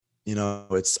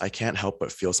I can't help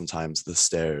but feel sometimes the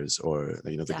stares or,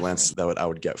 the glance Definitely. that I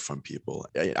would get from people.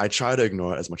 I try to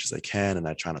ignore it as much as I can, and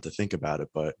I try not to think about it.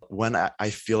 But when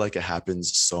I feel like it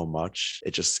happens so much,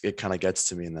 it kind of gets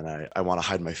to me. And then I want to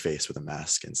hide my face with a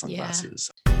mask and Yeah.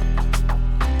 sunglasses.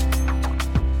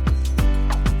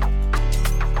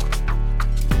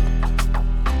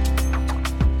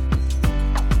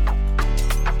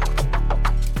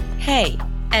 Hey,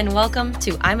 and welcome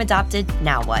to I'm Adopted,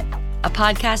 Now What? A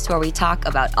podcast where we talk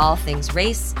about all things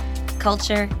race,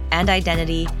 culture, and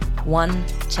identity, one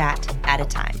chat at a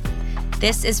time.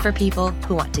 This is for people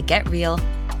who want to get real,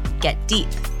 get deep,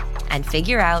 and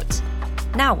figure out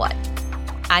now what.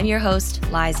 I'm your host,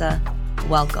 Liza.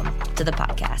 Welcome to the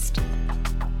podcast.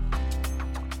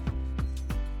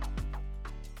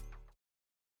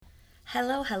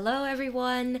 Hello,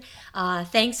 everyone.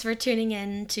 Thanks for tuning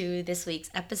in to this week's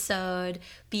episode.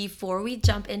 Before we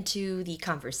jump into the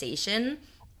conversation,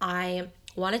 I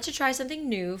wanted to try something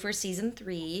new for season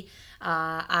 3.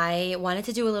 I wanted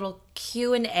to do a little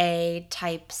Q&A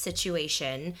type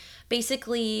situation.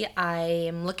 Basically,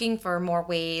 I'm looking for more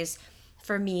ways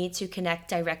for me to connect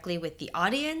directly with the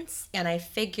audience, and I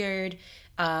figured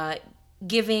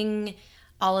giving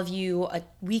all of you a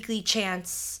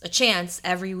chance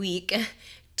every week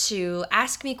to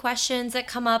ask me questions that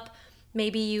come up.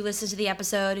 Maybe you listen to the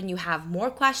episode and you have more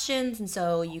questions, and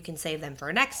so you can save them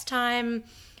for next time.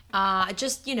 I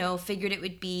just, figured it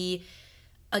would be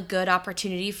a good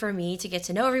opportunity for me to get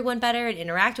to know everyone better and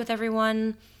interact with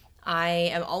everyone. I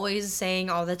am always saying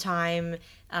all the time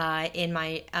in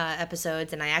my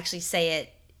episodes, and I actually say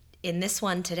it in this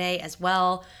one today as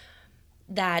well,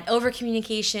 that over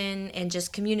communication and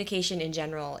just communication in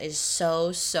general is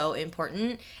so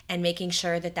important, and making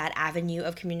sure that that avenue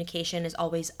of communication is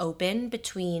always open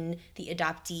between the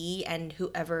adoptee and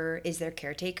whoever is their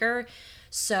caretaker.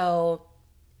 So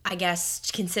I guess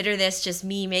consider this just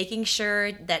me making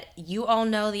sure that you all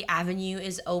know the avenue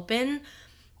is open.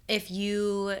 If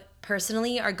you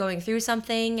personally are going through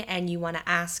something and you want to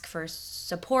ask for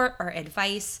support or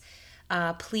advice,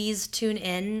 please tune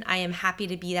in. I am happy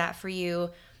to be that for you.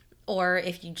 Or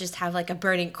if you just have like a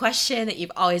burning question that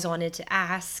you've always wanted to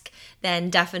ask, then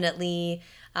definitely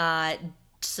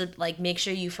make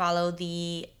sure you follow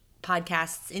the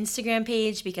podcast's Instagram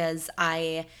page, because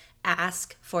I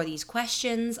ask for these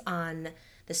questions on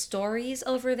the stories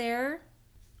over there.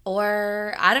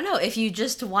 Or I don't know, if you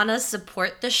just want to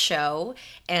support the show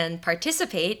and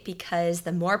participate, because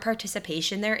the more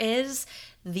participation there is,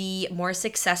 the more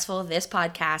successful this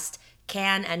podcast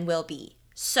can and will be.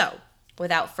 So,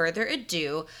 without further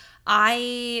ado,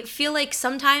 I feel like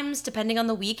sometimes, depending on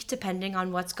the week, depending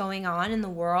on what's going on in the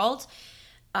world,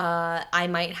 I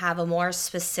might have a more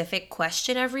specific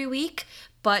question every week.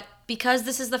 But because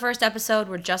this is the first episode,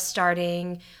 we're just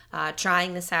starting,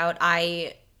 trying this out,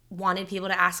 I wanted people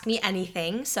to ask me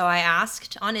anything. So I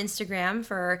asked on Instagram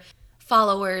for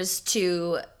followers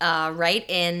to write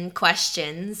in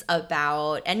questions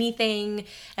about anything,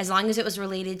 as long as it was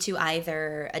related to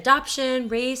either adoption,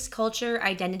 race, culture,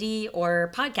 identity, or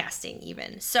podcasting,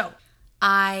 even. So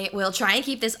I will try and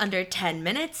keep this under 10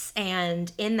 minutes,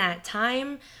 and in that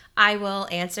time, I will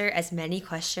answer as many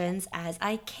questions as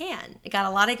I can. I got a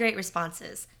lot of great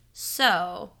responses.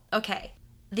 So, okay.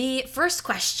 The first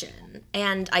question,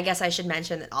 and I guess I should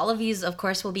mention that all of these, of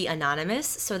course, will be anonymous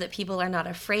so that people are not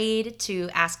afraid to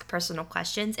ask personal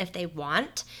questions if they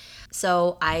want.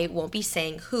 So I won't be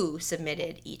saying who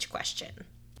submitted each question.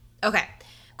 Okay,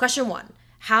 question 1.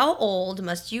 How old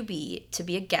must you be to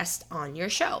be a guest on your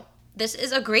show? This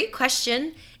is a great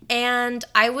question, and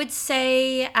I would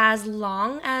say as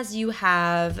long as you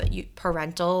have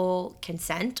parental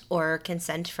consent or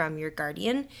consent from your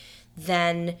guardian,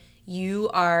 then you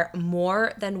are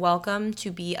more than welcome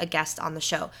to be a guest on the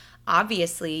show.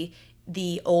 Obviously,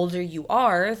 the older you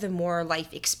are, the more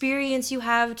life experience you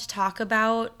have to talk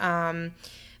about.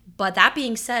 But that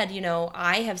being said,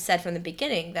 I have said from the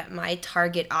beginning that my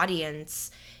target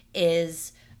audience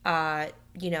is,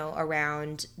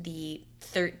 around the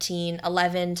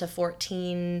 11 to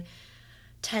 14,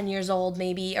 10 years old,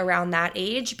 maybe around that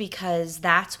age, because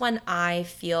that's when I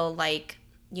feel like,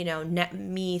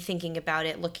 me thinking about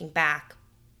it, looking back,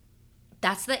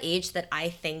 that's the age that I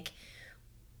think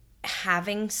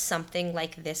having something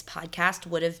like this podcast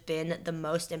would have been the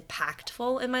most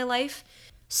impactful in my life.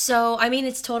 So, I mean,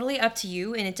 it's totally up to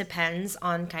you, and it depends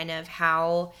on kind of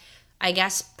how, I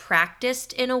guess,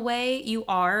 practiced in a way you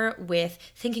are with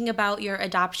thinking about your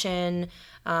adoption,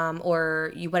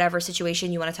 or whatever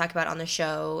situation you want to talk about on the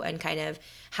show, and kind of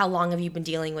how long have you been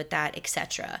dealing with that,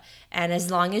 etc. And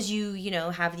as long as you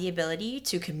have the ability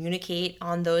to communicate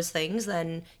on those things,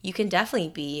 then you can definitely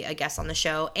be a guest on the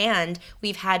show. And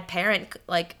we've had parent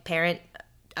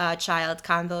child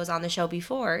combos on the show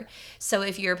before. So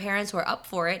if your parents were up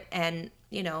for it and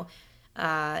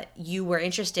you were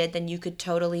interested, then you could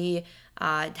totally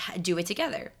do it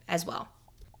together as well.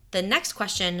 The next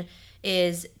question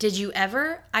is, did you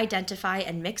ever identify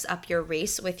and mix up your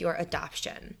race with your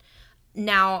adoption?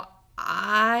 Now,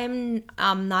 I'm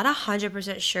not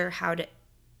 100% sure how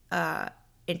to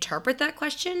interpret that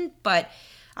question, but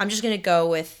I'm just going to go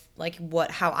with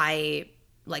how I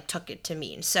took it to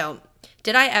mean. So,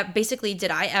 did I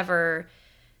ever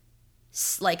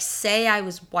say I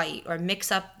was white, or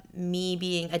mix up me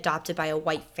being adopted by a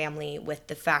white family with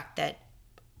the fact that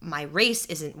my race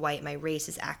isn't white, my race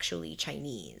is actually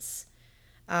Chinese,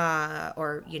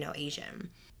 or Asian?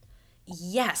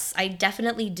 Yes, I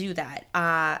definitely do that.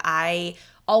 I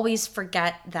always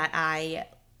forget that I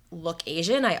look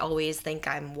Asian. I always think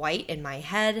I'm white in my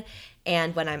head.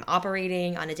 And when I'm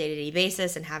operating on a day-to-day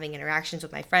basis and having interactions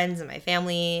with my friends and my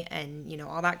family and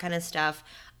all that kind of stuff,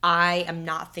 I am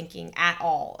not thinking at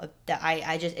all that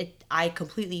I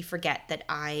completely forget that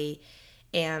I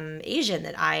am Asian,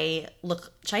 that I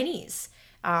look Chinese.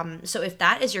 So if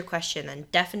that is your question, then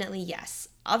definitely yes.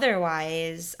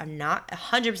 Otherwise, I'm not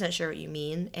 100% sure what you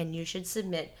mean, and you should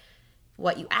submit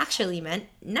what you actually meant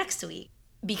next week,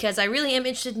 because I really am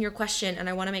interested in your question and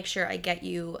I want to make sure I get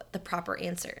you the proper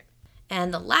answer.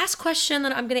 And the last question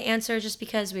that I'm going to answer, just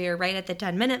because we are right at the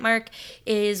 10-minute mark,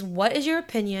 is what is your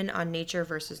opinion on nature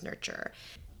versus nurture?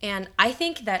 And I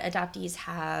think that adoptees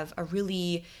have a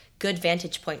really good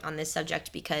vantage point on this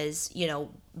subject because,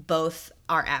 both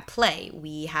are at play.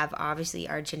 We have obviously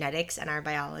our genetics and our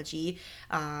biology.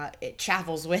 It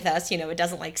travels with us, it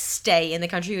doesn't stay in the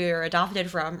country we were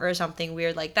adopted from or something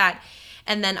weird like that.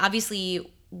 And then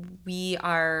obviously we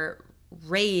are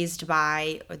raised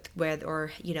by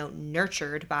or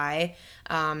nurtured by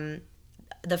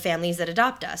the families that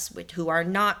adopt us, who are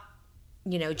not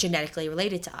genetically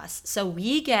related to us. So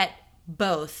we get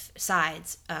both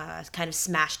sides kind of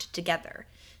smashed together.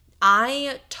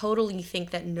 I totally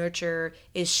think that nurture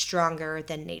is stronger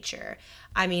than nature.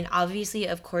 I mean, obviously,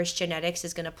 of course, genetics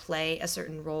is going to play a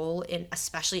certain role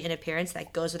especially in appearance,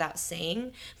 that goes without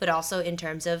saying, but also in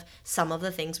terms of some of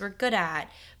the things we're good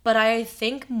at. But I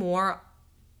think more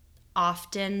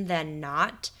often than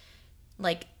not,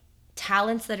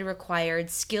 talents that are required,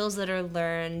 skills that are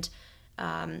learned,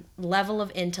 level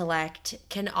of intellect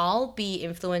can all be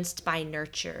influenced by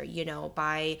nurture,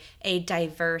 by a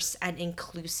diverse and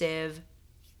inclusive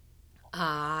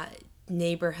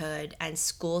neighborhood and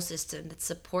school system that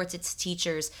supports its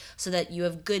teachers, so that you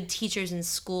have good teachers in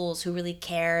schools who really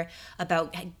care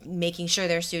about making sure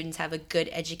their students have a good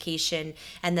education,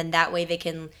 and then that way they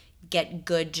can get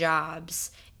good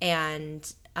jobs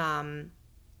and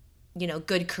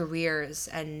good careers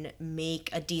and make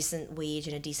a decent wage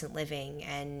and a decent living,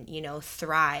 and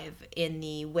thrive in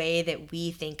the way that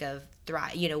we think of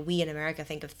thrive. We in America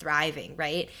think of thriving,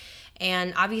 right?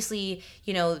 And obviously,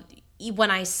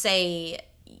 when I say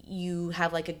you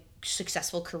have a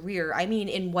successful career, I mean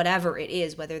in whatever it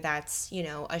is, whether that's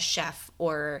a chef,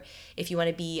 or if you want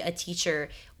to be a teacher,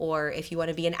 or if you want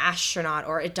to be an astronaut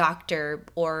or a doctor,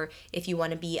 or if you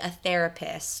want to be a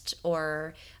therapist,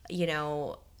 or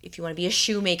if you want to be a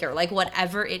shoemaker,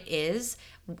 whatever it is,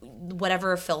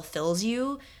 whatever fulfills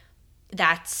you,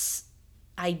 that's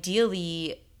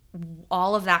ideally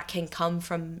all of that can come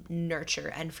from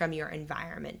nurture and from your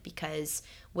environment, because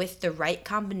with the right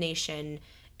combination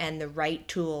and the right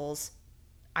tools,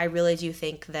 I really do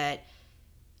think that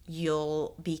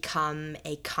you'll become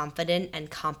a confident and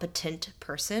competent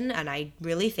person, and I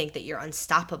really think that you're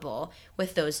unstoppable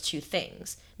with those two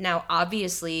things. Now,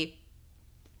 obviously,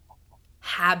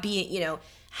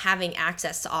 having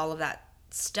access to all of that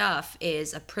stuff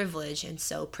is a privilege, and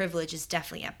so privilege is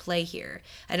definitely at play here.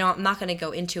 I'm not going to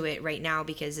go into it right now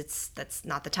because that's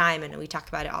not the time, and we talk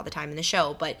about it all the time in the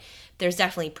show, but there's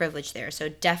definitely privilege there. So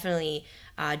definitely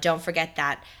don't forget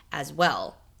that as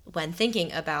well when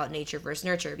thinking about nature versus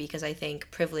nurture, because I think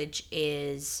privilege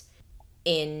is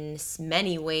in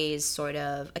many ways sort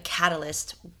of a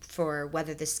catalyst for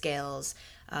whether the scales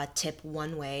tip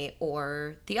one way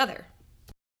or the other.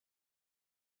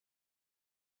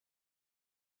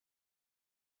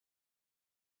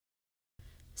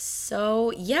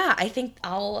 So, yeah, I think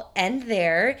I'll end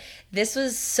there. This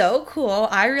was so cool.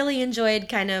 I really enjoyed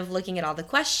kind of looking at all the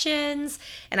questions,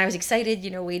 and I was excited,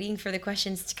 waiting for the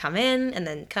questions to come in and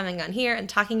then coming on here and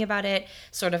talking about it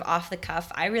sort of off the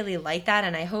cuff. I really like that,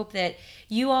 and I hope that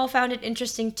you all found it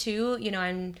interesting too.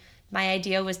 And my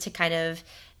idea was to kind of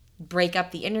break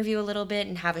up the interview a little bit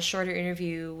and have a shorter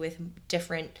interview with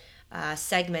different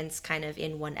segments kind of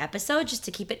in one episode just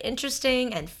to keep it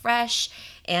interesting and fresh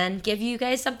and give you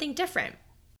guys something different.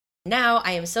 Now,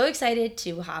 I am so excited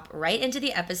to hop right into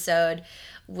the episode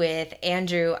with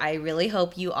Andrew. I really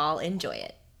hope you all enjoy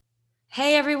it.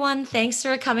 Hey everyone, thanks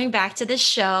for coming back to the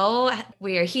show.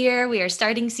 We are here, we are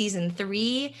starting season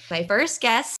 3. My first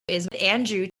guest is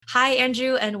Andrew. Hi,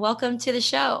 Andrew, and welcome to the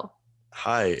show.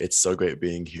 Hi, it's so great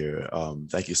being here.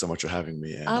 Thank you so much for having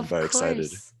me, and I'm Of very excited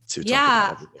course. to talk about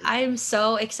Yeah, everything. I'm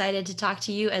so excited to talk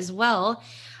to you as well.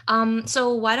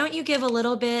 So why don't you give a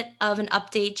little bit of an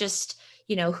update, just,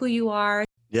 who you are?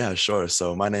 Yeah, sure.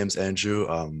 So my name's Andrew.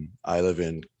 I live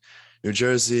in New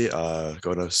Jersey,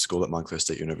 go to school at Montclair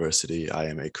State University. I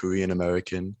am a Korean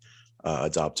American,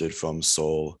 adopted from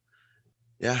Seoul.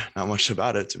 Yeah, not much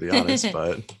about it, to be honest,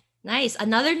 but Nice.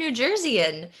 Another New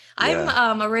Jerseyan. I'm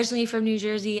yeah. originally from New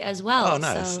Jersey as Oh, well.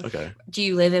 nice. So Okay. do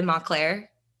you live in Montclair?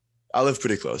 I live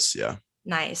pretty close. Yeah.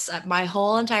 Nice. My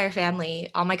whole entire family,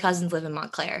 all my cousins live in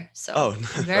Montclair. So Oh, I'm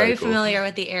very very cool. familiar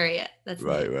with the area. That's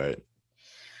Right, neat. right.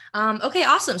 Okay,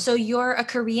 awesome. So you're a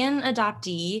Korean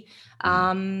adoptee.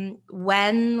 Mhm.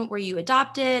 When were you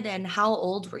adopted and how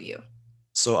old were you?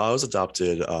 So I was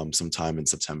adopted sometime in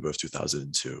September of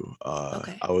 2002.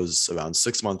 Okay. I was around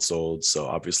 6 months old, so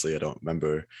obviously I don't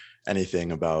remember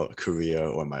anything about Korea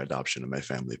or my adoption of my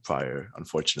family prior,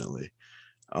 unfortunately.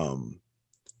 Um,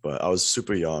 but I was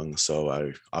super young, so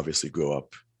I obviously grew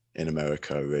up in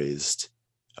America, raised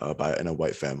in a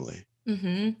white family.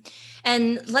 Mm-hmm.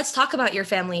 And let's talk about your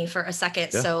family for a second.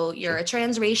 Yeah, So you're sure. a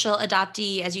transracial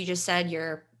adoptee, as you just said.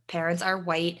 Your parents are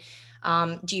white.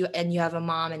 You have a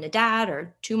mom and a dad,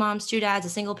 or two moms, two dads, a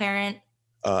single parent?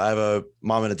 I have a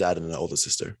mom and a dad and an older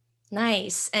sister.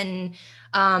 Nice. And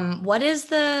what's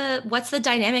the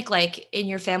dynamic like in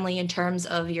your family in terms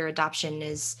of your adoption?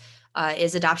 Is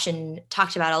adoption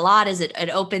talked about a lot? Is it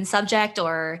an open subject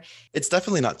or It's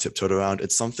definitely not tiptoed around.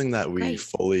 It's something that we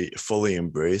great? fully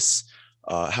embrace.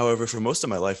 However, for most of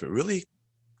my life, it really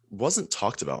wasn't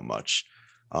talked about much.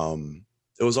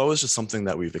 It was always just something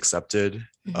that we've accepted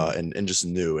Hmm. and just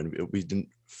knew, and we didn't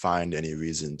find any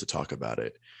reason to talk about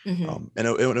it. Hmm. And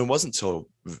it wasn't until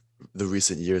the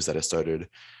recent years that I started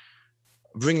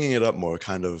bringing it up more,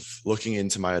 kind of looking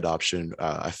into my adoption.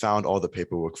 I found all the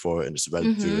paperwork for it and just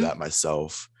read through Hmm. that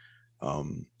myself.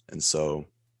 And so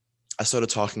I started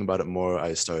talking about it more.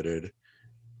 I started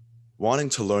wanting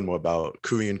to learn more about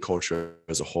Korean culture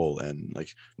as a whole, and like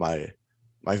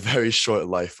my very short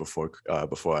life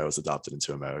before I was adopted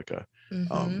into America.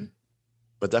 Hmm. Um,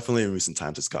 but definitely in recent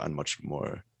times, it's gotten much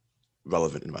more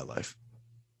relevant in my life.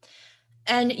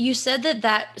 And you said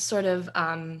that sort of,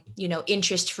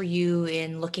 interest for you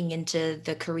in looking into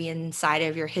the Korean side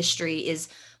of your history is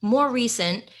more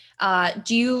recent.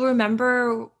 Do you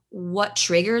remember what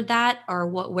triggered that, or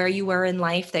where you were in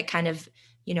life that kind of,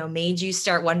 made you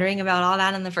start wondering about all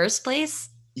that in the first place?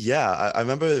 Yeah, I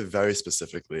remember it very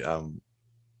specifically.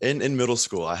 In middle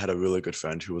school, I had a really good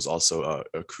friend who was also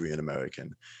a Korean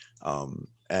American,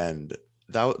 and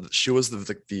she was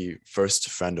the first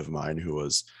friend of mine who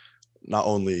was not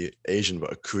only Asian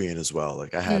but Korean as well.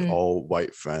 Like I had Mm, all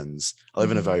white friends. I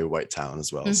live in a mhm, very white town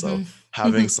as well, so mhm.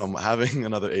 having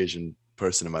another Asian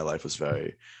person in my life was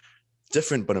very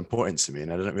different but important to me,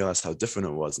 and I didn't realize how different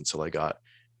it was until I got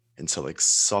into like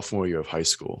sophomore year of high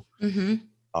school, Mhm,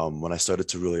 when I started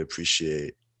to really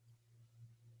appreciate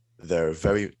the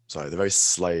very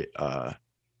slight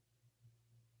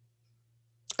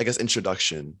I guess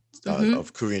introduction mhm.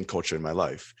 of Korean culture in my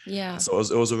life. And Yeah. so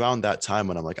it was around that time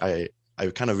when I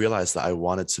kind of realized that I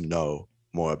wanted to know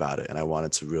more about it and I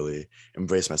wanted to really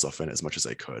embrace myself in it as much as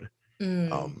I could.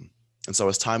 Mm, Um, and so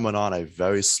as time went on, I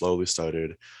very slowly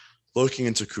started looking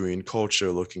into Korean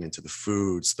culture, looking into the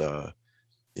foods,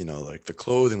 like the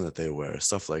clothing that they wear,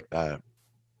 stuff like that.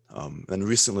 And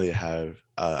recently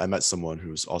I met someone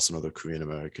who's also another Korean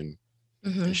American,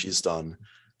 and mhm, she's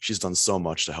done so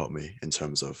much to help me in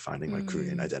terms of finding my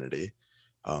Korean mm. identity.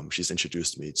 She's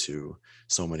introduced me to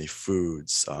so many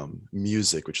foods,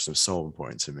 music, which is so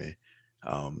important to me.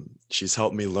 She's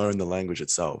helped me learn the language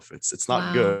itself. It's not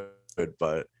Wow. good,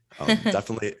 but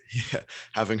definitely yeah,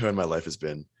 having her in my life has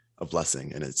been a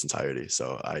blessing in its entirety.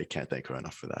 So I can't thank her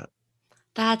enough for that.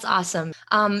 That's awesome.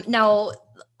 Now,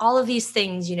 all of these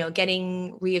things,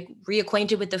 getting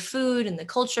reacquainted with the food and the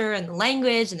culture and the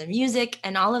language and the music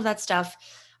and all of that stuff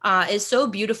is so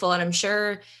beautiful. And I'm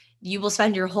sure you will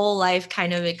spend your whole life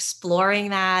kind of exploring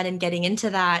that and getting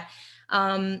into that.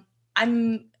 Um,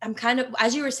 I'm kind of,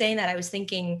 as you were saying that, I was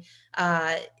thinking,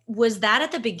 was that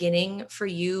at the beginning for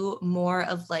you more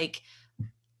of like,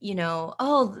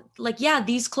 oh, like, yeah,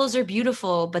 these clothes are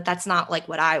beautiful, but that's not like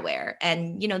what I wear.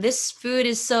 And, this food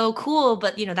is so cool,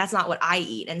 but, that's not what I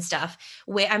eat and stuff.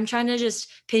 Where I'm trying to just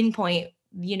pinpoint,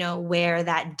 where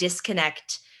that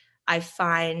disconnect I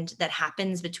find that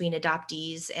happens between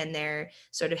adoptees and their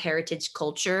sort of heritage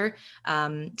culture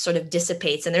sort of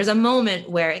dissipates. And there's a moment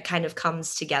where it kind of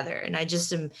comes together. And I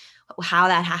just am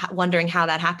wondering how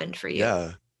that happened for you.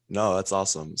 Yeah, no, that's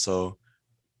awesome. So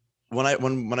when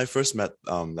I first met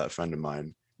that friend of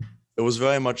mine, it was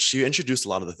very much, she introduced a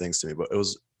lot of the things to me, but it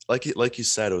was like you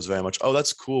said, it was very much, oh,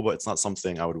 that's cool, but it's not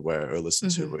something I would wear or listen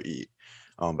to Hmm. or eat.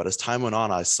 But as time went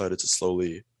on, I started to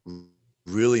slowly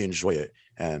really enjoy it.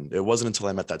 And it wasn't until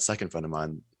I met that second friend of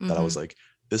mine that I was Hmm. like,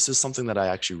 this is something that I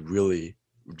actually really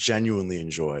genuinely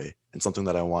enjoy and something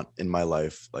that I want in my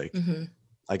life, like, Hmm.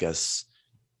 I guess,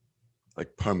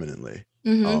 like permanently.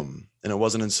 Hmm. And it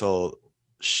wasn't until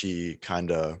she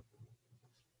kind of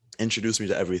introduced me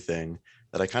to everything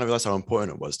that I kind of realized how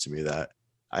important it was to me that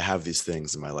I have these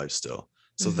things in my life still.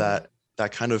 So Hmm.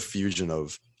 that kind of fusion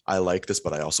of I like this,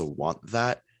 but I also want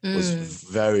that was Mm.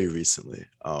 very recently.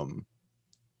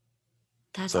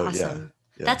 That's So yeah, awesome.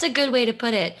 yeah, That's a good way to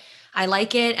put it. I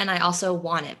like it and I also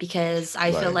want it because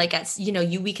I feel right. like as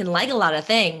we can like a lot of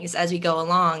things as we go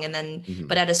along and then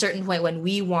but Hmm. at a certain point when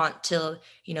we want to,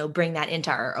 bring that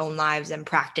into our own lives and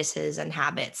practices and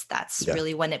habits, that's Yeah,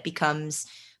 really when it becomes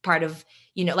part of,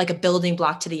 like a building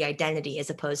block to the identity as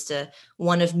opposed to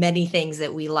one of many things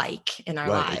that we like in our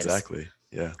right, lives. exactly.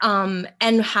 Yeah.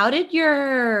 And how did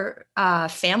your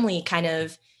family kind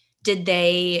of did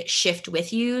they shift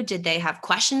with you? Did they have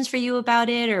questions for you about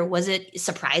it, or was it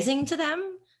surprising to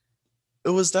them? It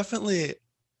was definitely,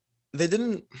 they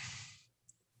didn't,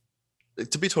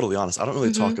 to be totally honest, I don't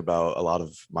really talk Mm-hmm. about a lot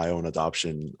of my own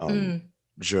adoption Mm.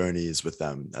 journeys with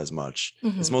them as much.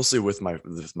 It's Mm-hmm. mostly with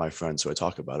my friends who I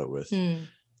talk about it with.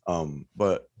 Mm.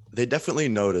 But they definitely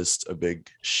noticed a big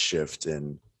shift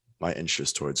in my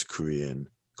interest towards Korean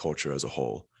culture as a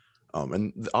whole.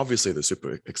 And obviously they're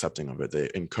super accepting of it. They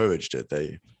encouraged it.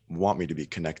 They want me to be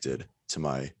connected to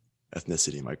my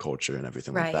ethnicity, my culture, and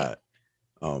everything like Right.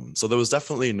 that. So there was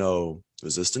definitely no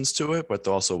resistance to it, but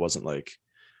there also wasn't like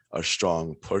a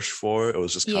strong push for it. It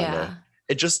was just kind of, Yeah.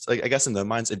 it just like, I guess in their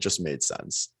minds, it just made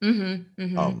sense. Mm-hmm.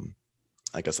 Mm-hmm. Um,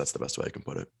 I guess that's the best way I can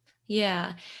put it.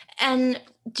 Yeah. And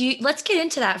let's get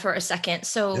into that for a second.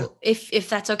 Yeah, So if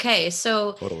that's okay.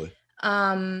 So totally.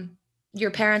 um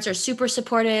your parents are super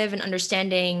supportive and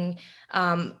understanding,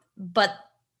 but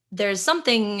there's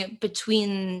something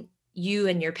between you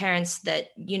and your parents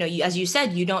that as you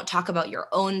said, you don't talk about your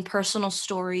own personal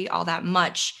story all that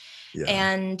much. Yeah.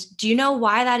 And do you know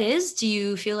why that is? Do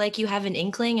you feel like you have an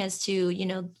inkling as to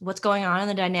what's going on in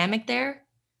the dynamic there?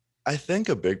 I think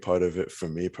a big part of it for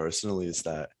me personally is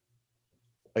that,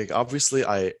 like, obviously,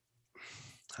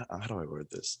 how do I word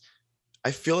this?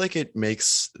 I feel like it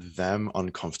makes them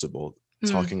uncomfortable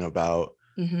Mm, talking about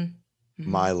mm-hmm,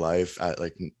 mm-hmm. my life at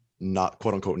like not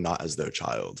quote unquote not as their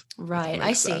child, if that Right, I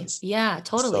makes see. sense. Yeah,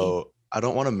 totally. So I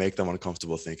don't want to make them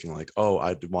uncomfortable thinking like, oh,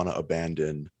 I'd want to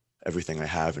abandon everything I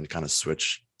have and kind of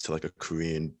switch to like a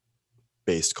Korean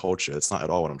based culture. It's not at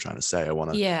all what I'm trying to say. I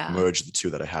want to Yeah, merge the two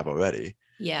that I have already.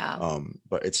 yeah.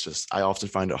 But it's just, I often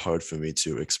find it hard for me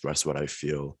to express what I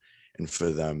feel and for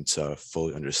them to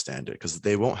fully understand it because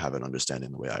they won't have an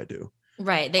understanding the way I do.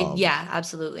 Right. Um, Yeah,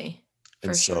 absolutely.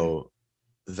 and For sure. so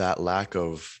that lack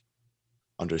of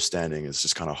understanding is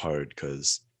just kind of hard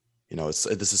because,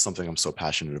 this is something I'm so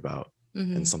passionate about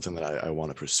and Mhm. something that I want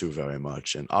to pursue very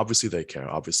much. And obviously they care,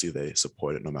 obviously they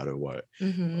support it no matter what.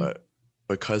 Mhm. But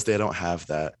because they don't have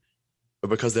that, or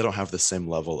because they don't have the same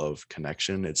level of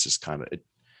connection, it's just kind of, it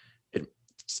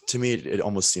to me it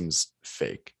almost seems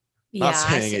fake. Not Yeah,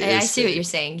 saying it I is see what you're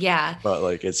fake, saying. Yeah. but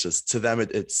like it's just to them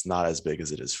it's not as big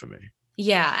as it is for me.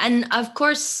 Yeah, and of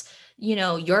course,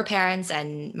 your parents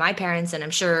and my parents and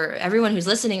I'm sure everyone who's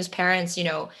listening's parents,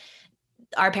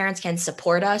 our parents can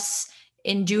support us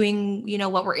in doing,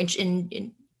 what we're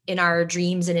in our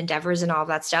dreams and endeavors and all of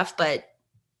that stuff, but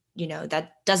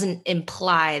that doesn't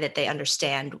imply that they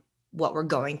understand what we're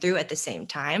going through at the same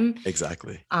time.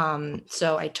 Exactly.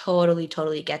 So I totally,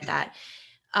 totally get that.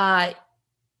 Uh,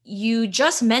 you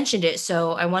just mentioned it,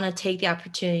 so I want to take the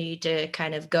opportunity to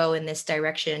kind of go in this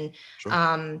direction. Sure.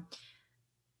 Um,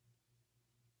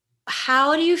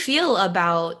 How do you feel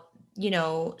about,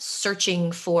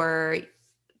 searching for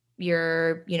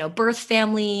your, birth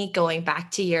family, going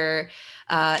back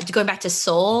to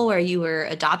Seoul, where you were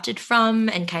adopted from,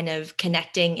 and kind of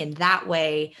connecting in that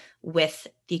way with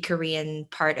the Korean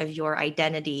part of your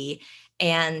identity?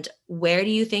 And where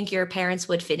do you think your parents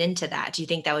would fit into that? Do you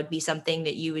think that would be something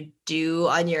that you would do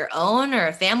on your own, or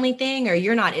a family thing, or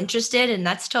you're not interested, and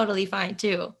that's totally fine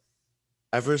too?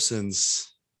 Ever since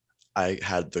I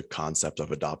had the concept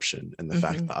of adoption and the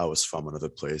fact Hmm. that I was from another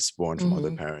place, born from other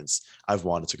Hmm. parents, I've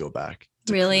wanted to go back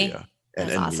to Really? Korea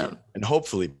That's and meet awesome. and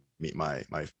hopefully meet my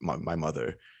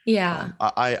mother. Yeah.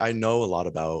 I know a lot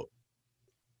about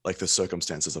like the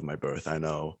circumstances of my birth. I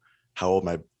know how old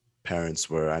my parents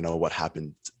were. I know what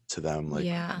happened to them like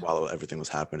Yeah. while everything was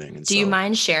happening. And Do you so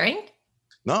mind sharing?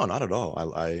 no, not at all.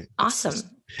 I Awesome.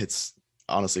 it's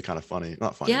honestly kind of funny.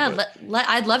 Not funny, Yeah, but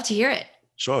I'd love to hear it.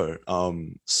 sure.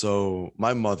 So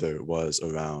my mother was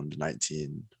around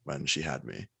 19 when she had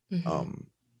me. Hmm. Um,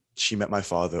 she met my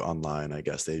father online. I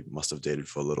guess they must have dated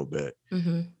for a little bit.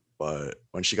 Hmm. But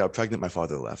when she got pregnant, my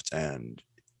father left, and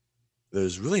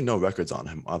there's really no records on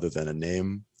him other than a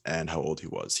name and how old he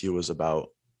was. He was about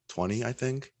 20, I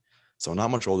think. So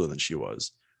not much older than she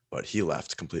was, but he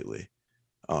left completely.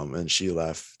 And she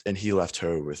left, and he left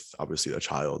her with obviously a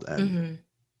child, and Hmm.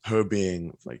 her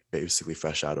being like basically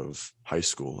fresh out of high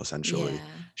school, essentially, Yeah.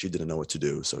 she didn't know what to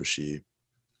do. So she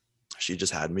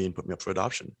just had me and put me up for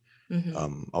adoption.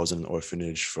 Hmm. I was in an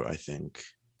orphanage for I think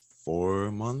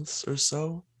 4 months or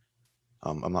so.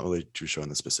 I'm not really too sure on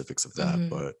the specifics of that, Hmm.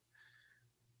 but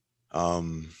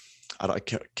um, I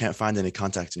can't find any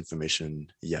contact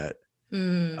information yet.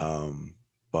 Mm. Um,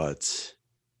 but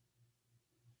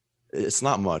it's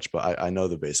not much, but I know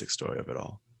the basic story of it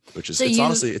all, which is So it's you,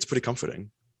 honestly it's pretty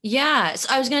comforting. yeah, so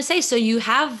I was going to say, so you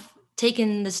have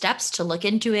taken the steps to look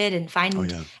into it and Oh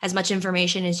find yeah, as much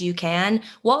information as you can.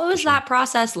 What for was sure. that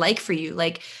process like for you?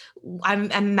 Like, I'm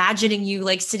imagining you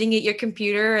like sitting at your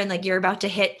computer and like you're about to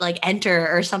hit like enter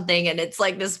or something, and it's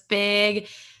like this big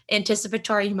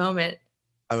anticipatory moment.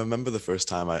 I remember the first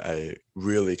time I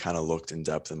really kind of looked in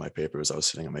depth in my papers. I was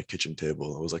sitting at my kitchen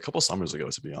table. It was a couple summers ago,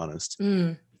 to be honest.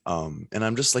 Mm. And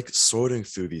I'm just like sorting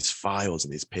through these files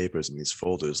and these papers and these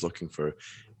folders, looking for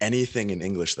anything in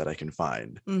English that I can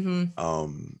find. Mm-hmm.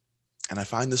 Um, and I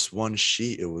find this one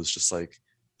sheet. It was just like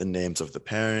the names of the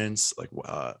parents, like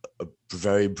a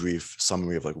very brief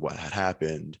summary of like what had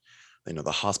happened,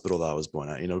 the hospital that I was born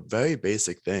at, very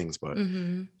basic things. But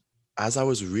Mm-hmm. as I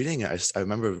was reading it, I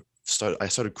remember I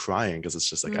started crying because it's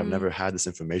just like I've Mm. never had this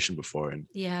information before,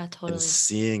 Yeah, and totally.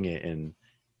 seeing it and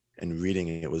reading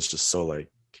it was just so like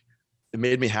it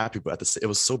made me happy, but it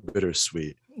was so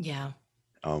bittersweet. Yeah.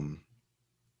 Um,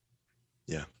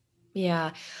 yeah,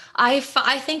 Yeah. I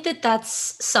think that that's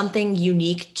something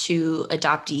unique to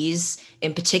adoptees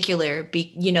in particular.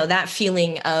 That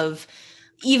feeling of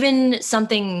even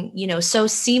something, so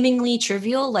seemingly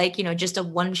trivial, like, just a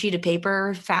one sheet of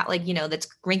paper, fat, like, that's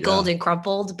wrinkled yeah, and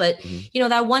crumpled. But, hmm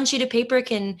that one sheet of paper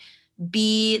can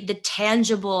be the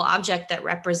tangible object that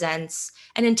represents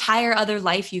an entire other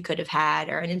life you could have had,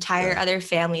 or an entire yeah, other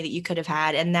family that you could have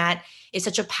had. And that is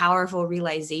such a powerful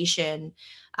realization,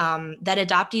 that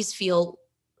adoptees feel,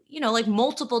 like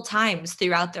multiple times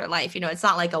throughout their life. It's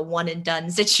not like a one and done no,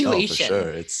 for situation. sure.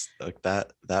 It's like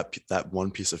that one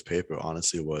piece of paper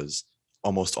honestly was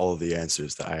almost all of the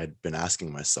answers that I had been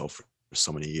asking myself for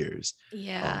so many years.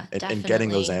 Yeah, And getting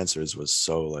those definitely. answers was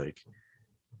so like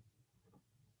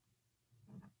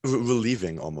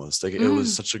relieving almost. Like it was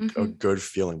Mm, such a hmm. good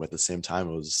feeling, but at the same time,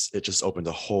 it just opened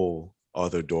a whole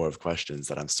other door of questions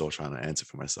that I'm still trying to answer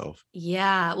for myself.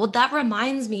 Yeah. Well, that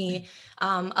reminds me,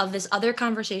 of this other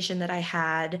conversation that I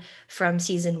had from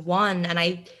season one.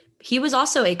 And he was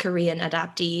also a Korean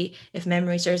adoptee, if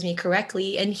memory serves me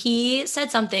correctly. And he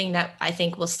said something that I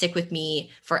think will stick with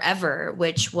me forever,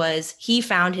 which was he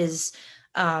found his,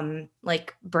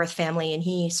 like, birth family, and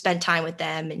he spent time with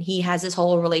them, and he has this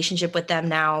whole relationship with them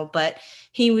now. But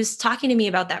he was talking to me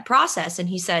about that process, and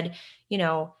he said, you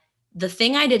know, the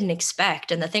thing I didn't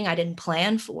expect and the thing I didn't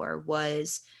plan for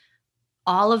was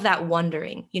all of that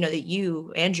wondering, that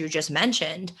you, Andrew, just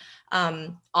mentioned.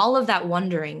 All of that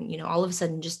wondering, all of a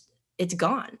sudden, just it's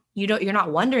gone. You're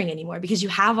not wondering anymore because you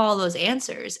have all those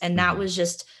answers. And that Mhm. was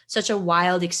just such a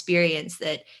wild experience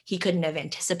that he couldn't have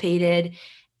anticipated.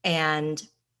 And,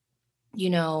 you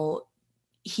know,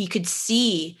 he could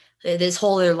see this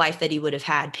whole other life that he would have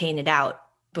had painted out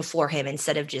before him,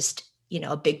 instead of just,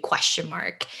 a big question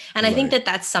mark. And I think Right. that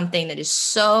that's something that is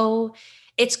so,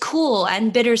 it's cool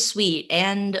and bittersweet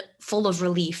and full of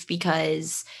relief,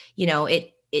 because,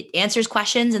 it it answers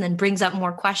questions and then brings up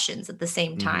more questions at the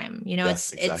same Hmm. time. You know, Yeah,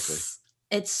 exactly.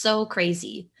 it's so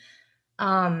crazy.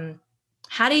 Um,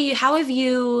 how have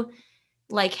you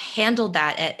like handled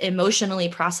that, emotionally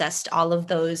processed all of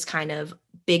those kind of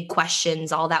big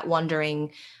questions, all that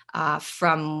wondering,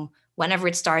 from whenever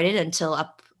it started until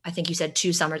up, I think you said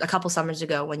a couple summers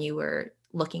ago when you were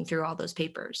looking through all those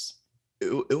papers?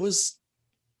 It was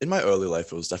in my early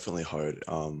life. It was definitely hard.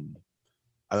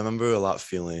 I remember a lot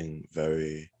feeling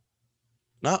very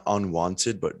not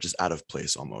unwanted, but just out of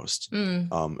place almost.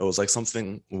 Mm, It was like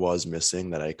something was missing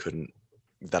that I couldn't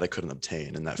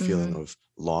obtain, and that feeling mm, of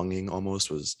longing almost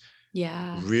was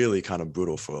yeah, really kind of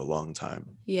brutal for a long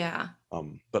time. yeah.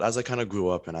 But as I kind of grew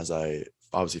up and as I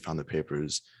obviously found the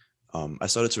papers, I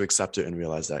started to accept it and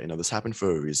realize that this happened for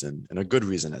a reason and a good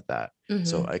reason at that.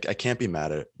 So Mm-hmm. I can't be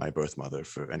mad at my birth mother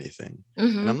for anything, and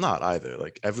I'm Mm-hmm. not either.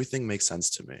 Like everything makes sense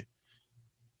to me.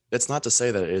 It's not to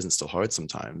say that it isn't still hard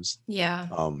sometimes. Yeah.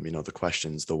 The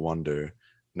questions, the wonder,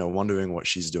 wondering what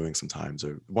she's doing sometimes,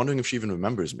 or wondering if she even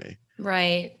remembers me,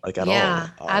 Right. like at Yeah,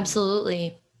 all.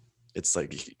 absolutely. It's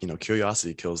like,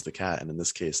 curiosity kills the cat, and in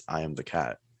this case, I am the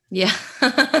cat. Yeah.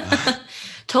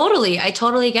 Totally. I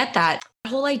totally get that. The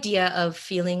whole idea of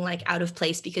feeling like out of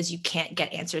place because you can't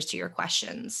get answers to your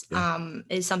questions, Yeah.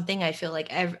 is something I feel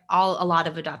like a lot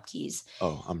of adoptees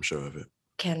Oh, I'm sure of it.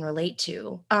 can relate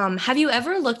to. Have you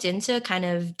ever looked into kind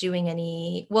of doing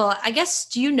any, well, I guess,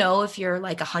 do you know if you're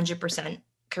like 100%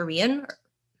 Korean,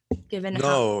 given how?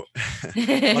 No,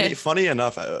 funny, funny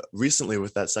enough, recently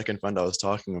with that second friend I was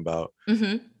talking about,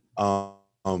 Mm-hmm.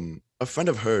 a friend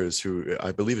of hers who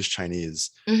I believe is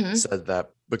Chinese Mm-hmm. said that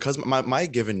because my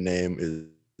given name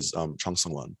is Chung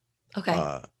Sung Won.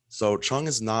 Okay. So Chung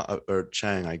is not or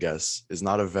Chang, I guess, is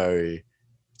not a very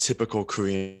typical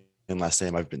Korean last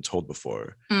name I've been told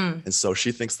before. Mm. And so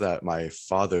she thinks that my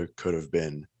father could have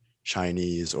been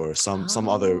Chinese or some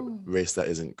other Oh, race that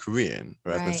isn't Korean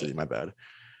or ethnicity, right. my bad.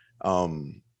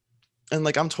 Um, and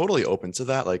like I'm totally open to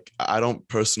that. Like I don't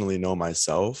personally know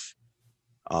myself.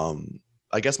 Um,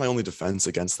 I guess my only defense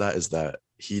against that is that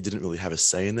he didn't really have a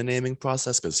say in the naming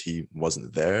process because he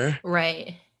wasn't there.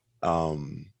 Right.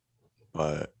 Um,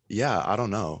 but yeah, I don't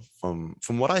know. From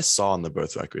what I saw in the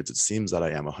birth records, it seems that I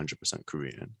am 100%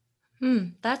 Korean. Hmm,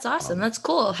 that's awesome. Um, That's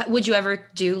cool. Would you ever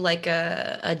do like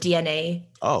a DNA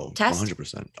oh, test?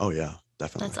 100%. Oh yeah,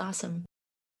 That's definitely. awesome.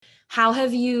 How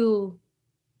have you,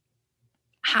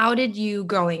 how did you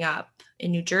growing up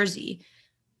in New Jersey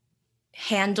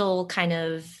handle kind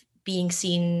of being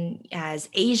seen as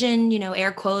Asian,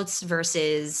 air quotes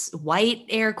versus white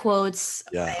air quotes?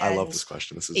 Yeah, I love And this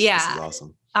question. This is yeah,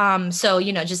 awesome. so,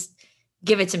 just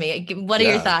give it to me. What are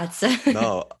your Yeah. thoughts?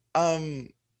 No.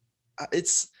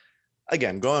 It's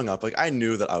again growing up. Like I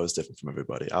knew that I was different from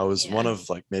everybody. I was one Yeah. of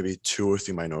like maybe two or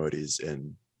three minorities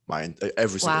in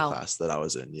every single Wow. class that I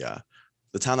was in. Yeah,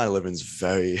 the town I live in is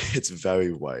very it's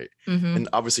very white, and Mm-hmm.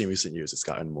 obviously in recent years it's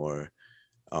gotten more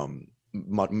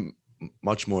much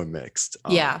much more mixed.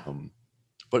 Yeah.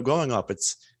 But growing up,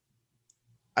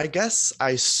 I guess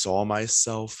I saw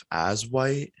myself as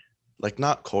white, like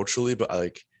not culturally, but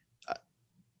like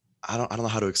I don't know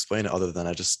how to explain it other than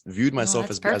I just viewed No, myself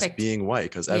that's as perfect. being white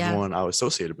because Yeah. everyone I was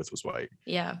associated with was white.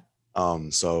 Yeah.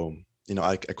 So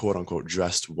I quote unquote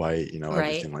dressed white, everything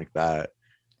Right. like that,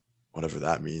 whatever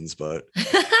that means. But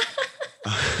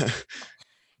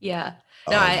Yeah.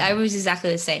 No, I um, was exactly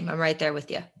the same. I'm right there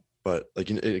with you. but like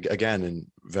again, and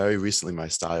very recently, my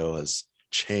style has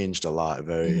changed a lot.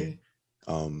 Very,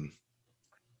 Hmm.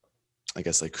 I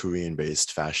guess like Korean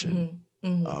based fashion,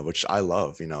 Hmm. Hmm. which I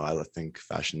love. I think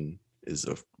fashion is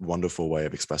a wonderful way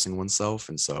of expressing oneself,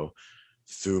 and so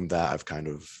through that, I've kind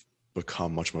of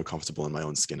become much more comfortable in my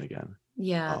own skin again.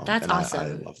 Yeah, that's And I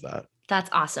awesome. love that. That's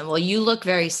awesome. Well, you look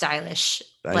very stylish,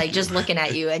 Thank like you. just looking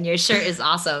at you, and your shirt is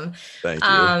awesome. Thank you.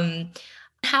 Um,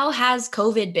 how has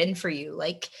COVID been for you?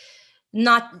 Like,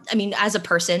 not, I mean, as a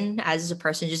person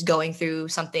just going through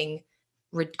something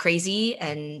crazy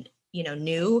and,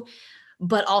 new,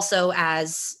 but also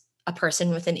as a person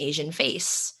with an Asian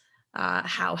face.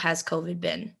 How has COVID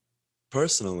been?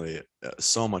 Personally,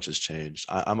 so much has changed.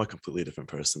 I'm a completely different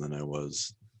person than I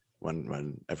was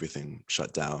when everything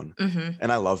shut down, Mm-hmm.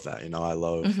 and I love that. I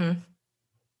love Mm-hmm.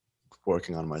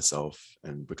 working on myself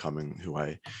and becoming who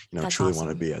I That's truly want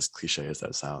to awesome. be. As cliche as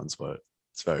that sounds, but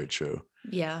it's very true.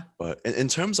 Yeah. But in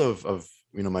terms of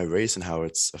my race and how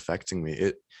it's affecting me,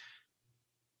 it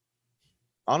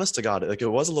honest to God, like it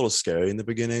was a little scary in the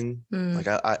beginning. Mm. Like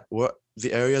I what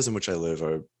the areas in which I live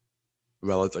are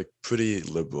relative, like pretty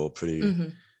liberal, pretty Mm-hmm.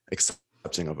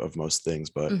 accepting of most things,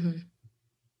 but Mm-hmm.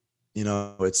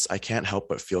 it's I can't help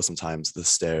but feel sometimes the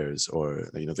stares or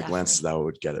the glances Definitely. that I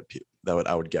would get at people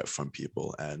I would get from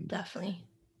people, and Definitely.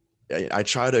 I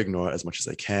try to ignore it as much as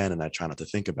I can, and I try not to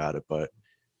think about it. But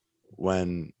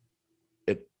when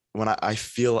I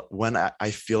feel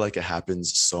like it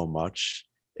happens so much,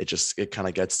 it kind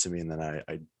of gets to me, and then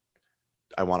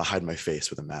I want to hide my face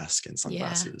with a mask and Yeah.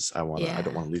 sunglasses. I don't Yeah.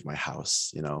 want to leave my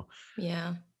house.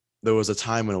 Yeah. There was a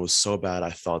time when it was so bad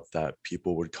I thought that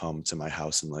people would come to my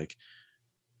house and like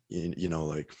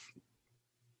like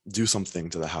do something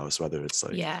to the house, whether it's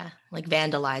like, Yeah. Like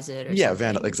vandalize it or yeah,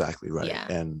 something. exactly right. Yeah.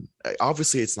 And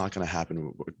obviously it's not going to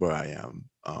happen where I am.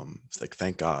 It's like,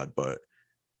 thank God. But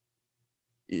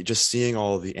just seeing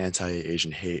all the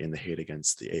anti-Asian hate and the hate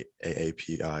against the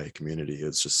AAPI community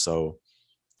is just so,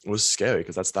 it was scary,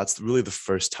 because that's really the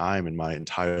first time in my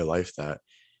entire life that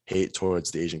hate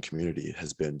towards the Asian community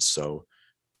has been so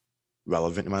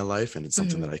relevant in my life, and it's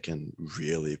something Mm-hmm. that I can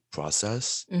really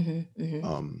process. Mm-hmm.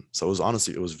 Mm-hmm. So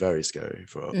it was very scary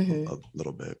for Mm-hmm. a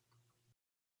little bit.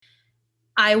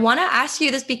 I want to ask you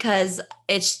this because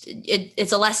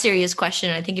it's a less serious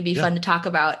question. I think it'd be Yeah, fun to talk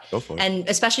about, go for it. and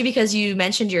especially because you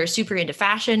mentioned you're super into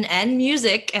fashion and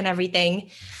music and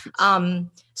everything.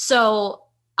 So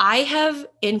I have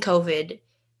in COVID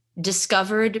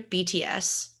discovered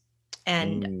BTS,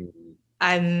 and Mm,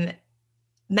 I'm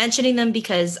mentioning them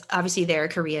because obviously they're a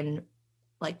Korean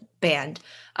like band.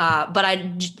 But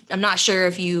I'm not sure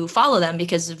if you follow them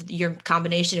because of your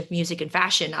combination of music and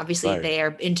fashion. Obviously, right. they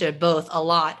are into both a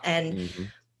lot. And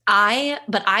Hmm.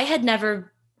 but I had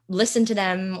never listened to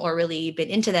them or really been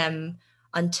into them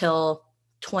until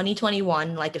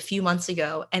 2021, like a few months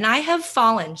ago. And I have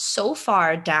fallen so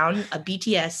far down a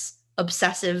BTS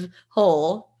obsessive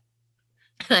hole,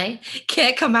 and I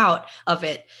can't come out of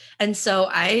it. And so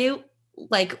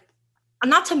like,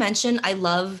 not to mention, I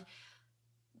love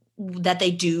that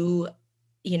they do,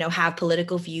 have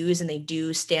political views and they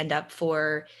do stand up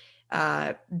for,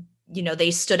 uh,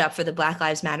 they stood up for the Black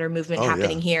Lives Matter movement Oh yeah,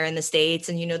 happening here in the States,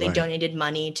 and, they right. donated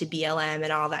money to BLM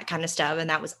and all that kind of stuff. And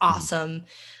that was Mhm. awesome.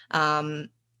 Um,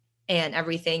 and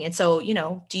everything. And so,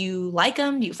 do you like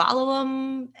them? Do you follow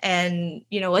them? And,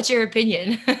 what's your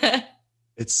opinion?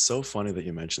 It's so funny that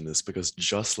you mentioned this, because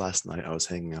just last night I was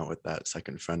hanging out with that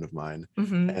second friend of mine,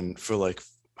 Hmm. and for like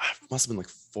must have been like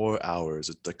 4 hours,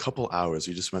 a couple hours,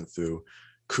 we just went through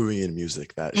Korean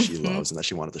music that she Hmm. loves and that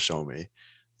she wanted to show me.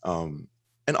 Um,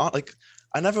 and like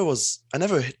I never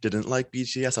didn't like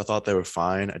BTS. I thought they were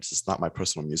fine. It's just not my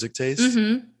personal music taste.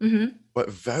 Hmm. Hmm. But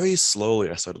very slowly,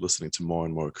 I started listening to more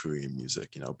and more Korean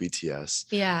music. BTS,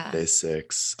 Yeah. Day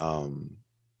Six,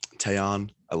 Taeyeon.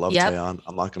 I love Yep. Taeyeon.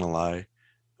 I'm not gonna lie.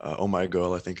 Oh My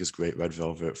Girl, I think is great. Red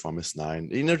Velvet, Pharmist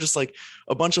Nine. Just like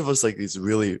a bunch of us, like these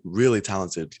really, really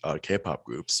talented K-pop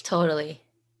groups, Totally.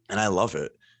 and I love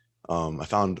it. I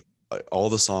found all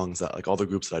the songs that, like all the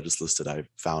groups that I just listed, I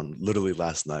found literally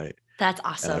last night, That's and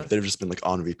awesome. they've just been like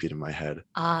on repeat in my head.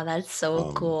 Ah, that's so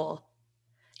Um, cool.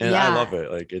 and I Yeah, love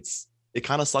it. Like it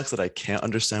kind of sucks that I can't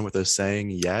understand what they're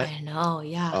saying yet. I know.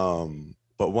 Yeah.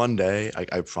 But one day,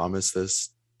 I promise this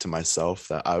to myself,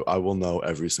 that I will know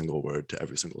every single word to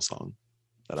every single song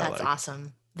that I That's like.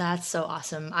 awesome. That's so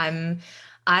awesome.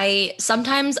 I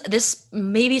sometimes, this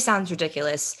maybe sounds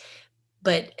ridiculous,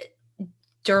 but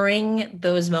during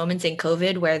those moments in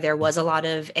COVID where there was a lot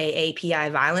of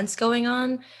AAPI violence going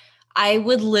on, I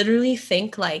would literally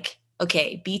think like,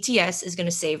 okay, BTS is going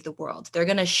to save the world. They're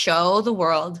going to show the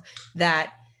world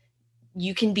that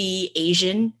you can be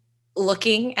Asian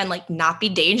looking and like not be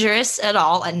dangerous at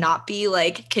all and not be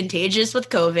like contagious with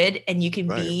COVID, and you can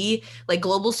Right. be like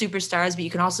global superstars, but you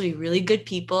can also be really good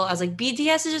people. I was like,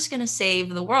 BTS is just gonna save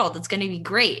the world. It's gonna be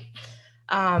great.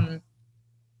 Um,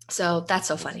 so that's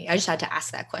so funny. I just had to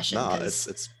ask that question No, because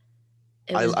it's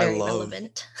it was I very love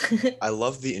relevant. I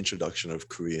love the introduction of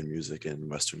Korean music in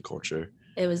Western culture.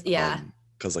 It was, yeah,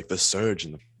 Because like the surge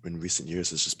in recent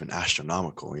years has just been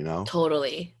astronomical.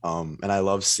 totally. And I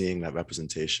love seeing that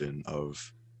representation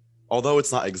of, although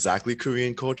it's not exactly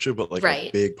Korean culture, but like a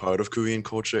Right. big part of Korean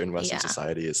culture in Western Yeah.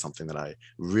 society is something that I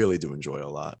really do enjoy a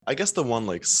lot. I guess the one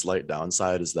like slight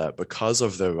downside is that because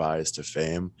of their rise to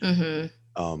fame,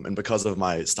 Mm-hmm. and because of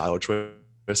my style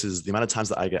choices, the amount of times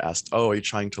that I get asked, "Oh, are you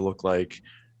trying to look like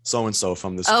so and so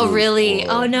from this Oh, group?" really?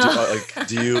 Oh Or no.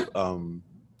 do you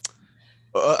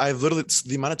I've literally,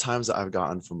 the amount of times that I've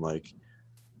gotten from like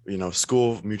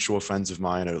school mutual friends of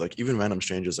mine, or like even random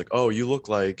strangers, like, "Oh, you look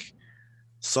like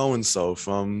so and so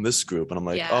from this group," and I'm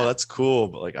like, "Oh, Yeah. that's cool,"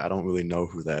 but like I don't really know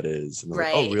who that is, and they're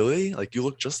like, "Oh, Right. really? Like you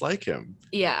look just like him."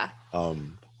 Yeah.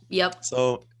 Um, Yep.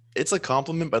 so it's a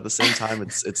compliment, but at the same time,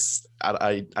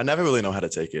 I never really know how to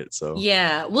take it. So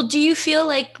Yeah. Well, do you feel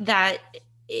like that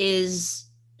is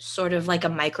sort of like a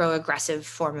microaggressive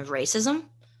form of racism?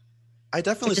 I Or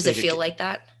definitely does it think feel like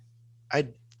that? I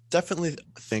definitely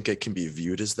think it can be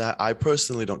viewed as that. I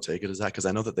personally don't take it as that because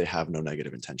I know that they have no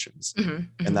negative intentions, Hmm.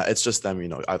 and Hmm. that it's just them,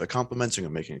 either complimenting or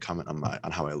making a comment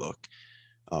on how I look.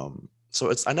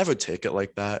 So I never take it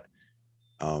like that.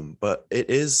 But it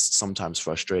is sometimes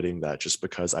frustrating that just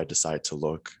because I decide to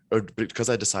look or because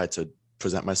I decide to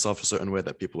present myself a certain way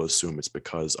that people assume it's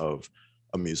because of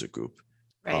a music group.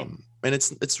 Right. And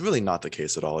it's really not the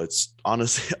case at all. It's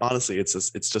honestly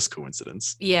it's just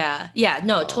coincidence. Yeah. Yeah.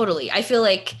 No, Um, totally. I feel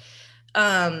like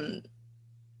um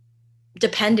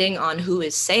depending on who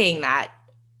is saying that,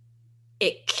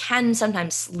 it can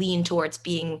sometimes lean towards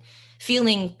being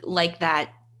feeling like that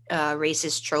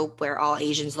racist trope where all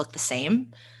Asians look the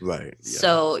same. right. Yeah.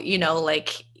 So,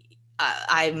 like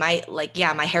I might like,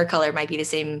 yeah, my hair color might be the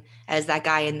same as that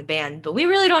guy in the band, but we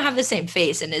really don't have the same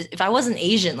face. And if I wasn't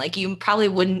Asian, like you probably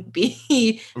wouldn't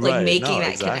be like Right. making No,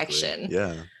 that exactly. connection.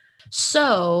 Yeah.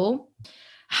 So,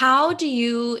 how do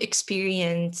you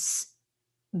experience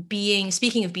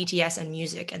speaking of BTS and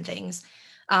music and things,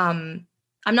 um,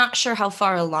 I'm not sure how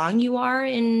far along you are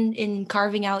in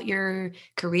carving out your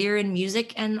career in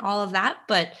music and all of that,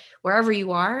 but wherever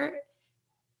you are,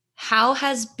 how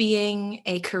has being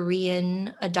a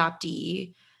Korean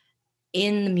adoptee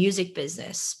in the music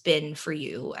business been for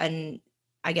you? And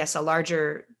I guess a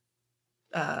larger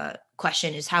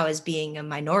question is, how has being a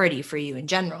minority for you in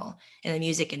general in the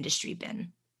music industry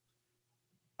been?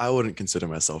 I wouldn't consider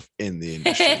myself in the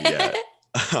industry yet.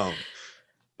 Um,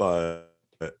 but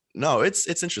no, it's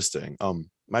interesting.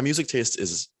 My music taste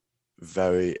is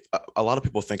a lot of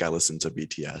people think I listen to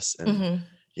BTS and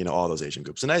Hmm. all those Asian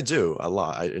groups, and I do a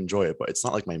lot. I enjoy it, but it's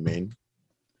not like my main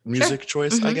Sure. music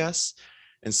choice, I Hmm. guess.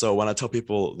 And so when I tell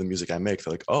people the music I make,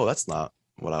 they're like, "Oh, that's not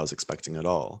what I was expecting at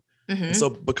all." And so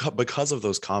Hmm. because of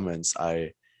those comments,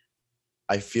 I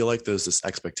feel like there's this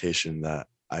expectation that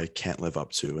I can't live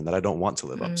up to and that I don't want to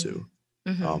live up to.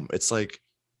 Hmm. It's like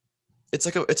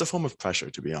it's a form of pressure,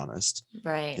 to be honest.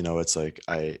 Right. It's like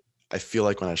I feel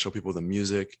like when I show people the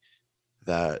music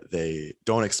that they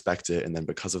don't expect it, and then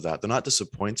because of that, they're not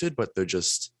disappointed, but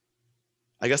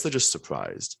I guess they're just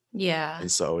surprised. Yeah.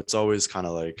 And so it's always kind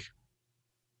of like,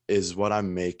 is what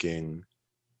I'm making,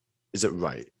 is it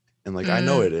right? And like I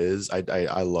know Mm, it is.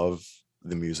 I love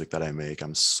the music that I make.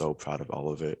 I'm so proud of all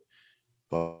of it.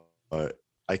 But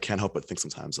I can't help but think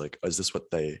sometimes like, is this what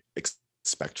they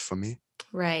expect from me?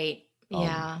 right. Um,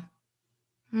 Yeah.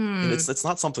 and Hmm. it's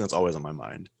not something that's always on my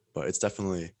mind, but it's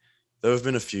definitely there have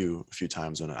been a few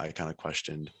times when I kind of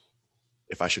questioned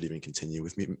if I should even continue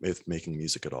with making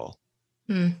music at all.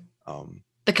 Hmm. Um,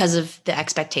 Because of the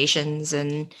expectations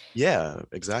and yeah,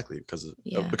 exactly,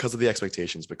 yeah. because of the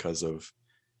expectations, because of,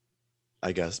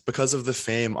 I guess, because of the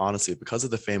fame. Honestly, because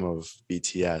of the fame of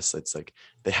BTS, it's like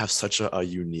they have such a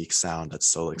unique sound that's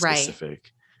so like Right.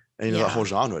 specific, and that whole Yeah.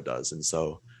 genre does. And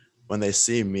so when they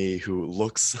see me, who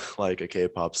looks like a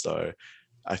K-pop star,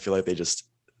 I feel like they just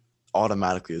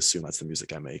automatically assume that's the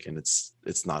music I make, and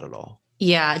it's not at all.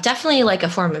 Yeah. Definitely like a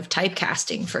form of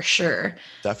typecasting for sure.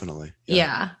 Definitely, yeah.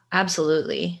 Yeah.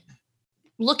 Absolutely.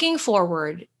 Looking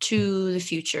forward to the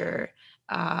future,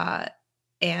 uh,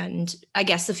 and I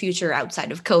guess the future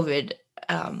outside of COVID,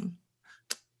 um,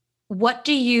 what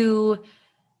do you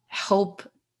hope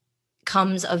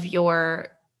comes of your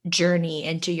journey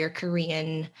into your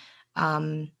Korean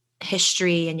um,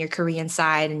 history and your Korean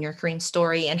side and your Korean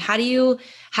story? And how do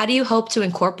you hope to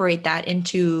incorporate that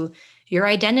into your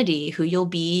identity, who you'll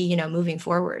be, moving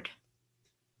forward?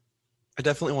 I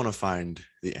definitely want to find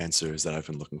the answers that I've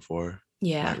been looking for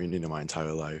Yeah. my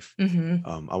entire life.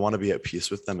 Mm-hmm. I want to be at peace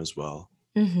with them as well.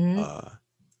 Mm-hmm. Uh,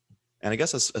 and I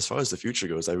guess as far as the future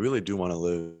goes, I really do want to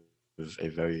live a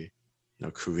very,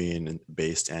 Korean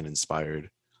based and inspired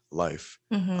life.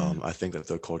 Mm-hmm. I think that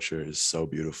their culture is so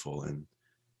beautiful, and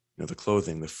the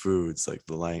clothing, the foods, like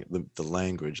the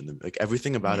language, and like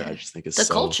everything about it, I Yeah. just think is The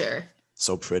so culture.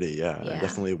 so pretty. Yeah, and I Yeah.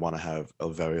 definitely want to have a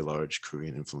very large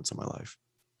Korean influence on my life.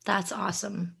 That's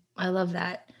awesome. I love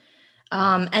that.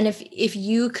 And if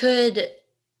you could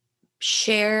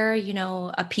share,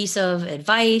 a piece of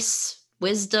advice,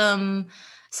 wisdom,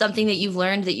 something that you've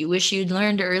learned that you wish you'd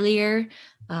learned earlier,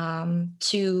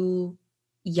 to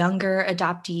younger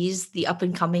adoptees, the up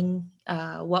and coming,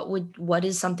 what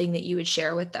is something that you would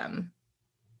share with them?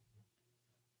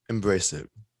 Embrace it.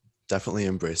 Definitely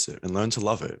embrace it and learn to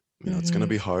love it. It's going to Hmm.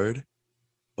 be hard,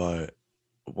 but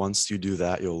once you do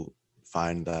that, you'll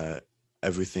find that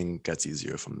everything gets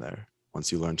easier from there.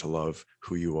 Once you learn to love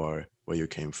who you are, where you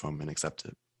came from and accept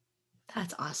it.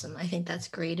 That's awesome. I think that's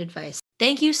great advice.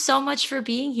 Thank you so much for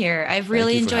being here. I've Thank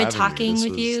really you for enjoyed having me. talking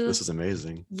with This you. was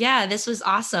amazing. Yeah, this was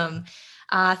awesome.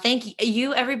 Thank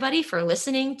you, everybody, for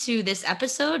listening to this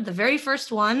episode, the very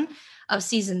first one of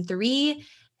season 3.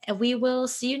 And we will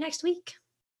see you next week.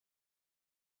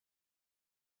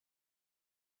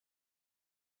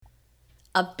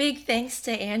 A big thanks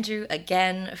to Andrew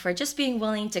again for just being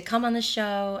willing to come on the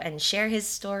show and share his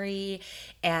story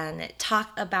and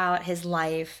talk about his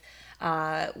life.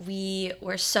 We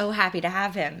were so happy to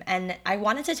have him. And I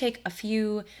wanted to take a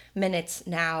few minutes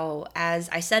now, as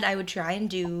I said I would try and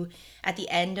do at the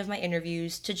end of my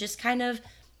interviews, to just kind of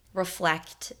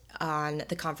reflect on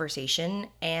the conversation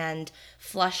and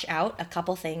flush out a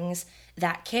couple things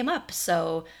that came up.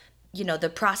 So,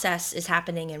 the process is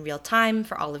happening in real time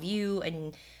for all of you,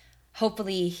 and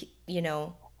hopefully,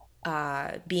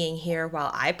 being here while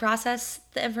I process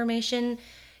the information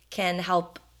can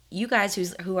help you guys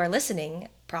who are listening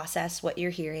process what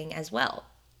you're hearing as well.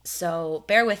 So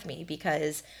bear with me,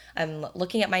 because I'm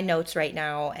looking at my notes right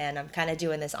now and I'm kind of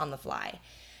doing this on the fly.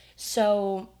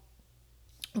 So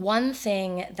one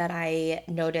thing that I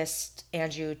noticed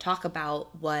Andrew talk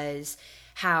about was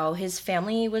how his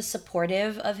family was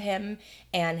supportive of him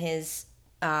and his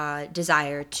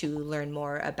desire to learn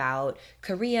more about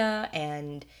Korea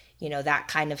and, that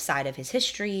kind of side of his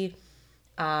history.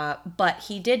 But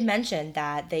he did mention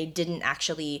that they didn't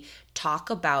actually talk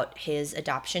about his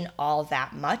adoption all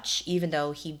that much, even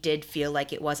though he did feel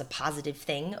like it was a positive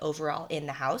thing overall in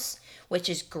the house, which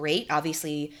is great.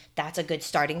 Obviously, that's a good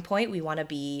starting point. We want to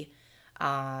be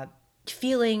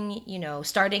feeling,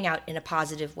 starting out in a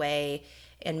positive way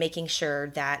and making sure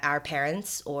that our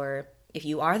parents, or if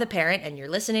you are the parent and you're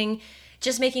listening,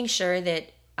 just making sure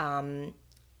that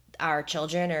our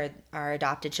children or our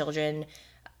adopted children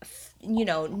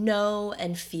know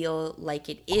and feel like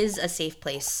it is a safe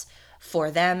place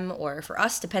for them or for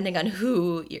us, depending on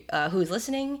who's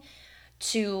listening,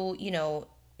 to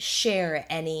share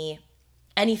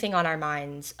anything on our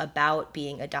minds about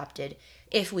being adopted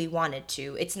if we wanted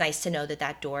to. It's nice to know that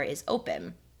that door is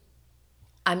open.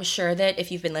 I'm sure that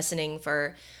if you've been listening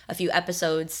for a few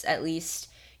episodes at least,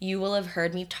 you will have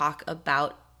heard me talk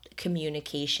about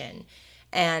communication.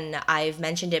 And I've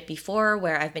mentioned it before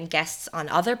where I've been guests on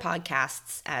other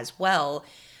podcasts as well.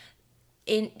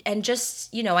 And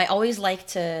just, I always like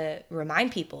to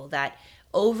remind people that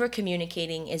over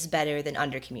communicating is better than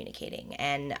under communicating.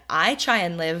 And I try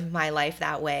and live my life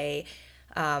that way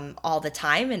all the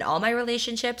time in all my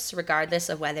relationships, regardless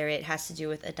of whether it has to do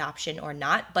with adoption or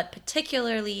not, but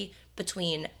particularly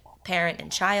between parent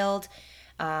and child,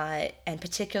 and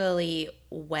particularly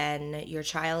when your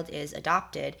child is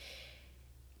adopted.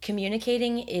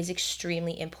 Communicating is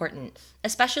extremely important,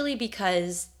 especially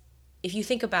because if you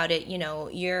think about it,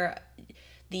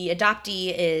 the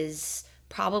adoptee is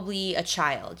probably a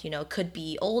child, could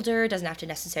be older, doesn't have to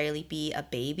necessarily be a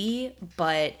baby,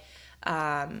 but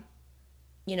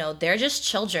they're just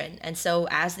children. And so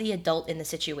as the adult in the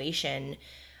situation,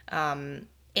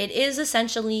 it is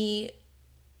essentially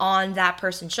on that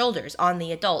person's shoulders, on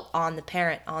the adult, on the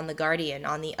parent, on the guardian,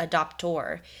 on the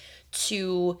adoptor,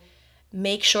 to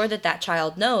make sure that that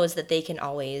child knows that they can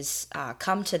always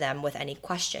come to them with any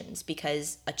questions,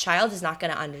 because a child is not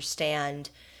going to understand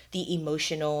the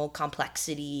emotional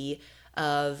complexity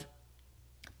of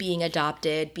being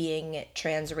adopted, being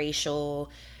transracial,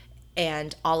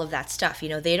 and all of that stuff.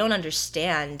 They don't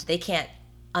understand, they can't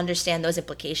understand those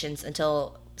implications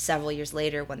until several years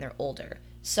later when they're older.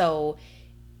 So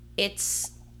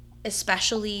it's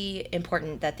especially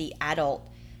important that the adult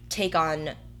take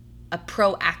on a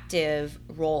proactive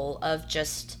role of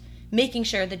just making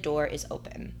sure the door is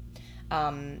open.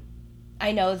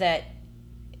 I know that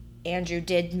Andrew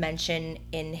did mention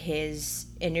in his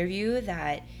interview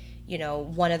that,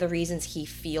 one of the reasons he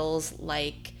feels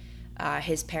like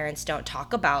his parents don't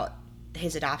talk about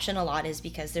his adoption a lot is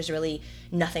because there's really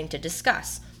nothing to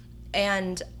discuss.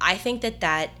 And I think that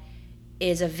that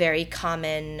is a very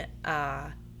common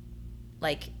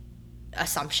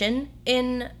assumption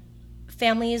in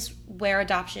families where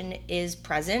adoption is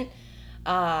present.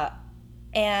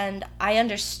 And I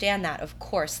understand that, of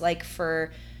course.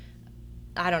 For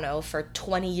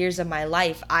 20 years of my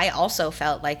life, I also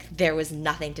felt like there was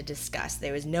nothing to discuss.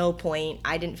 There was no point.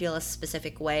 I didn't feel a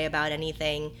specific way about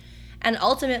anything. And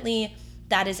ultimately,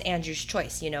 that is Andrew's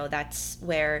choice. That's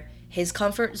where his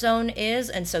comfort zone is.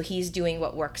 And so he's doing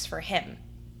what works for him,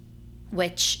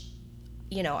 which,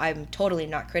 I'm totally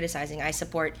not criticizing. I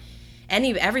support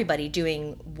everybody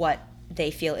doing what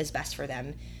they feel is best for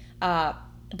them.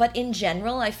 But in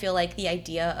general, I feel like the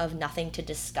idea of nothing to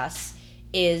discuss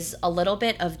is a little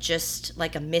bit of just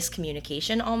like a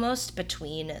miscommunication almost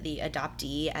between the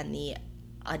adoptee and the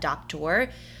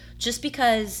adoptor, just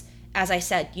because, as I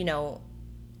said,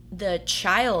 the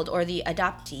child or the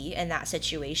adoptee in that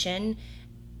situation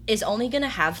is only going to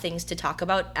have things to talk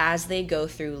about as they go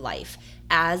through life,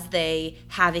 as they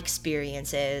have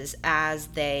experiences, as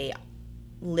they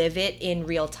live it in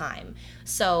real time.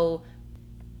 So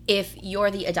if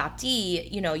you're the adoptee,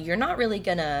 you're not really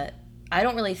gonna, I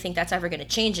don't really think that's ever gonna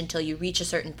change until you reach a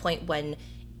certain point when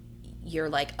you're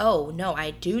like, oh no,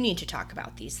 I do need to talk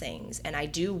about these things and I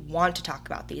do want to talk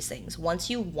about these things. Once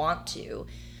you want to,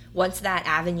 once that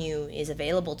avenue is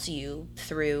available to you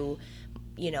through,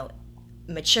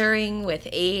 maturing with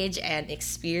age and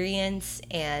experience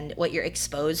and what you're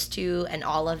exposed to and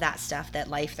all of that stuff that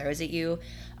life throws at you,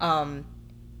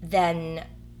 then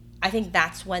I think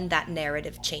that's when that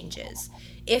narrative changes.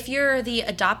 If you're the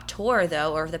adoptor,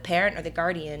 though, or the parent or the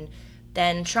guardian,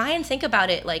 then try and think about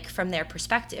it like from their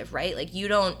perspective, right? Like you're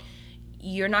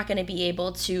not going to be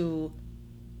able to,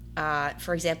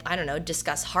 for example, I don't know,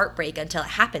 discuss heartbreak until it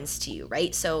happens to you,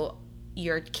 right? So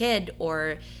your kid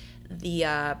or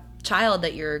the child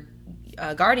that you're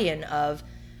a guardian of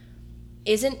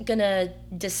isn't going to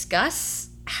discuss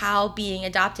how being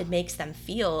adopted makes them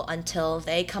feel until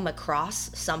they come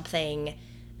across something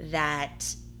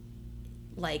that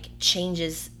like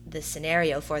changes the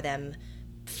scenario for them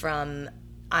from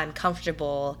I'm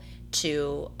comfortable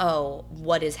to, oh,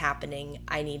 what is happening?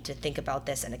 I need to think about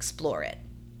this and explore it.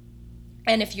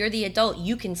 And if you're the adult,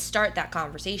 you can start that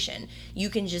conversation. You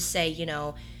can just say,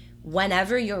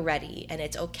 whenever you're ready, and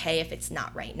it's okay if it's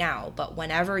not right now, but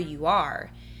whenever you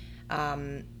are,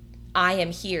 I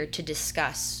am here to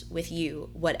discuss with you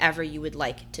whatever you would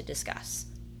like to discuss.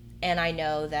 And I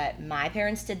know that my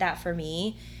parents did that for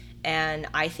me, and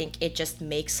I think it just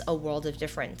makes a world of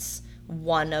difference.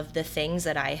 One of the things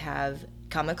that I have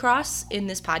come across in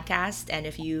this podcast, and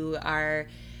if you are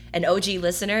an OG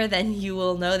listener, then you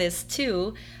will know this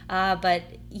too, but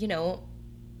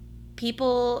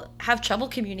people have trouble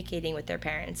communicating with their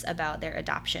parents about their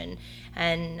adoption,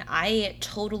 and I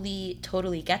totally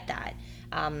get that.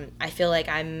 I feel like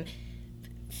I'm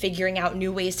figuring out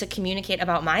new ways to communicate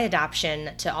about my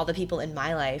adoption to all the people in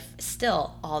my life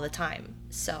still all the time.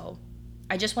 So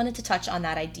I just wanted to touch on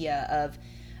that idea of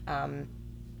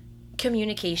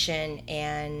communication,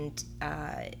 and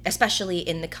especially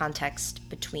in the context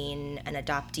between an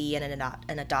adoptee and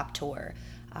an adoptor,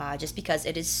 just because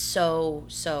it is so,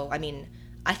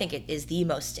 I think it is the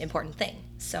most important thing.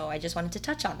 So I just wanted to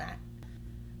touch on that.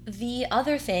 The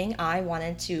other thing I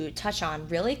wanted to touch on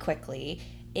really quickly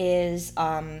is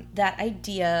that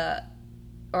idea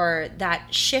or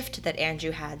that shift that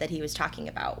Andrew had that he was talking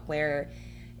about, where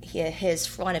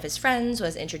one of his friends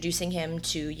was introducing him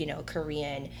to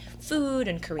Korean food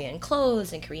and Korean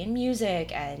clothes and Korean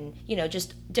music and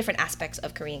just different aspects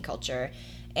of Korean culture.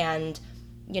 And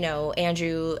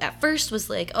Andrew at first was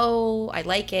like, oh, I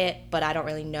like it, but I don't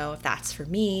really know if that's for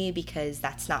me, because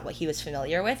that's not what he was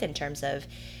familiar with in terms of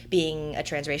being a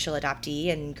transracial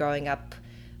adoptee and growing up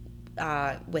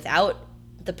without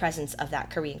the presence of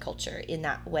that Korean culture in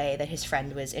that way that his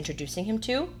friend was introducing him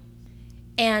to.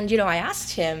 And, I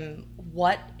asked him,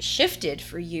 what shifted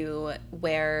for you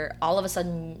where all of a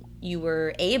sudden you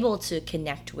were able to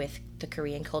connect with the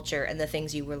Korean culture and the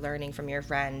things you were learning from your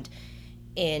friend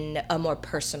in a more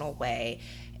personal way?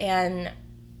 And,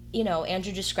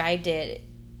 Andrew described it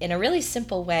in a really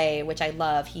simple way, which I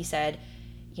love. He said,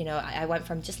 I went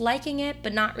from just liking it,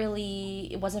 but not really,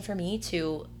 it wasn't for me,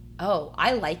 to, oh,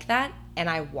 I like that and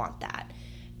I want that,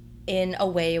 in a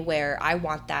way where I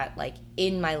want that like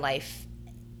in my life.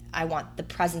 I want the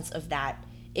presence of that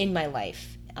in my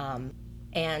life.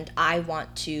 And I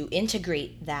want to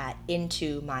integrate that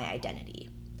into my identity.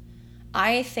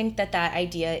 I think that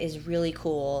idea is really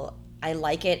cool. I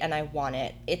like it and I want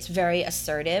it. It's very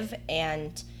assertive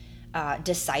and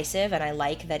decisive, and I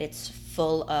like that it's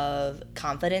full of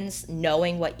confidence,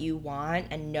 knowing what you want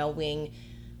and knowing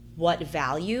what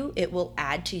value it will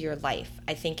add to your life,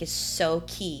 I think is so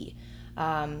key.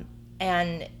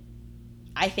 And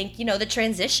I think, the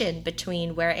transition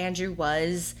between where Andrew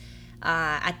was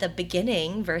at the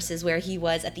beginning versus where he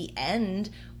was at the end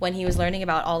when he was learning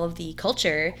about all of the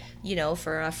culture,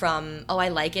 from, oh, I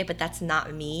like it, but that's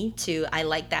not me, to I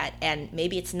like that, and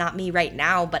maybe it's not me right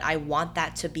now, but I want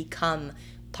that to become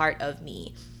part of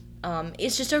me.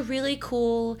 It's just a really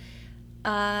cool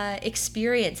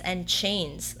experience and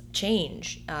shift,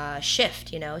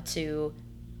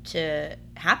 to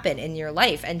happen in your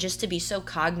life, and just to be so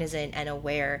cognizant and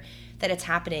aware that it's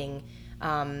happening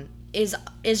is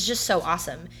just so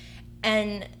awesome.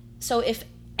 And so if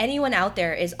anyone out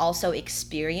there is also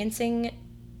experiencing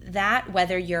that,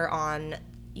 whether you're on,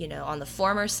 on the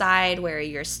former side where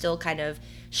you're still kind of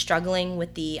struggling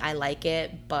with the I like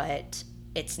it, but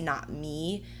it's not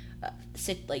me,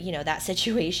 that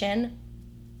situation,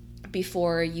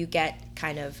 before you get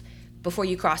kind of before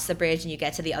you cross the bridge and you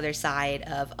get to the other side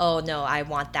of, oh no, I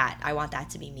want that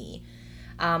to be me.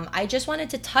 I just wanted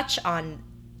to touch on,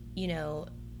 you know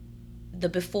the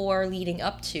before leading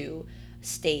up to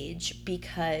stage,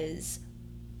 because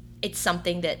it's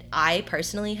something that I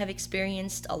personally have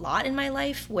experienced a lot in my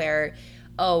life, where,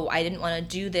 oh, I didn't want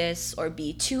to do this or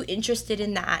be too interested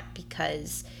in that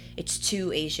because it's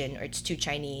too Asian or it's too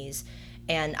Chinese.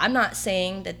 And I'm not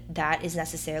saying that that is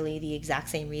necessarily the exact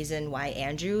same reason why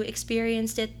Andrew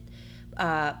experienced it,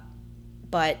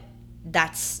 but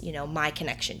that's, my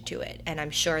connection to it. And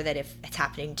I'm sure that if it's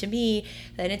happening to me,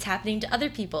 then it's happening to other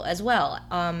people as well.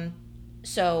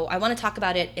 So I want to talk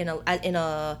about it in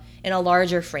a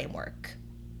larger framework.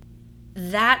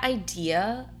 That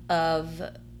idea of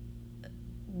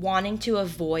wanting to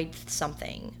avoid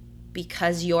something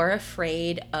because you're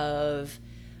afraid of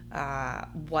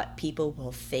what people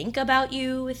will think about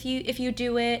you if you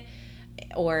do it,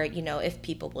 or if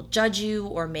people will judge you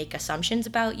or make assumptions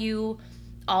about you.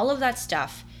 All of that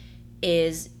stuff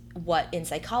is what in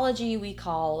psychology we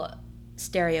call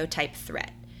stereotype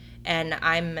threat. And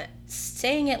I'm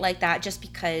saying it like that just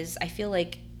because I feel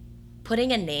like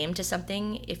putting a name to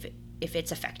something, if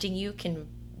it's affecting you, can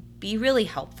be really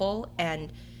helpful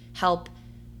and help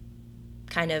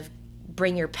kind of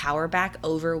bring your power back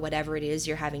over whatever it is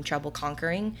you're having trouble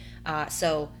conquering. And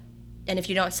if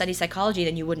you don't study psychology,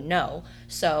 then you wouldn't know.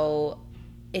 So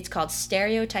it's called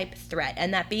stereotype threat.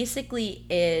 And that basically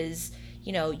is,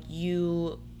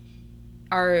 you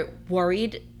are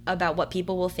worried about what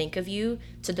people will think of you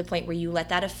to the point where you let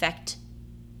that affect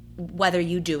whether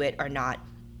you do it or not.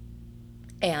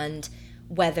 And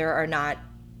whether or not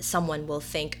someone will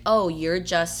think, oh, you're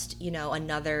just,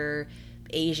 another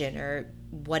Asian or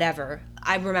whatever.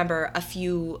 I remember a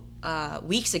few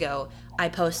weeks ago, I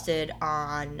posted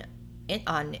on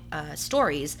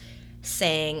stories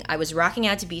saying I was rocking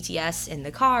out to BTS in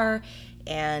the car,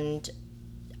 and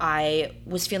I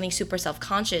was feeling super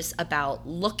self-conscious about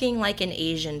looking like an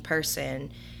Asian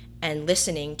person and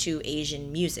listening to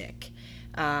Asian music,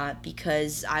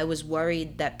 because I was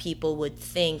worried that people would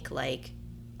think like,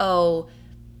 oh,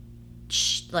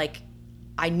 like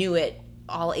I knew it,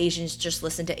 all Asians just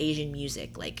listen to Asian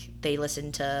music, like they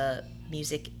listen to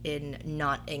music in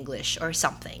not English or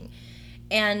something.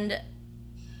 And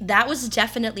that was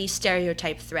definitely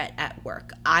stereotype threat at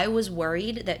work. I was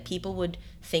worried that people would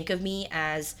think of me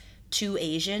as too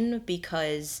Asian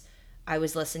because I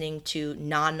was listening to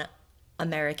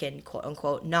non-American, quote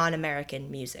unquote,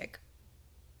 non-American music.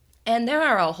 And there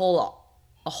are a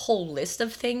whole list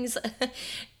of things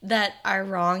that are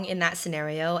wrong in that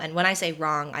scenario. And when I say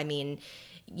wrong, I mean,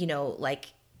 like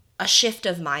a shift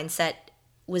of mindset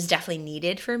was definitely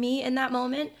needed for me in that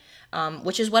moment,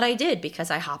 which is what I did because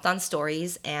I hopped on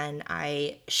stories and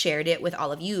I shared it with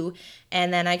all of you.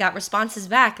 And then I got responses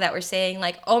back that were saying,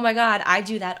 like, oh my God, I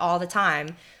do that all the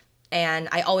time. And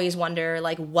I always wonder,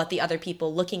 like, what the other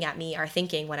people looking at me are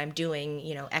thinking when I'm doing,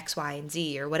 X, Y, and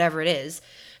Z or whatever it is.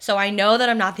 So I know that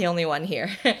I'm not the only one here.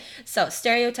 So,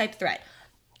 stereotype threat.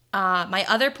 My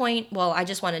other point, well, I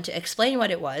just wanted to explain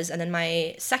what it was. And then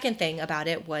my second thing about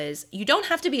it was you don't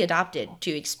have to be adopted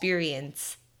to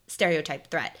experience stereotype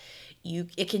threat.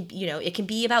 It can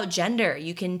be about gender.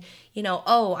 You can,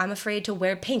 oh, I'm afraid to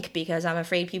wear pink because I'm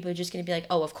afraid people are just going to be like,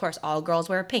 oh, of course, all girls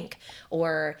wear pink.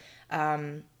 Or,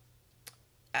 I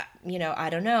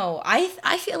don't know.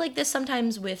 I feel like this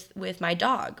sometimes with my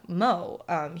dog, Mo.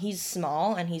 He's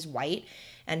small and he's white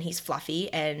and he's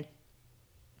fluffy, and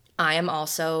I am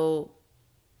also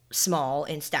small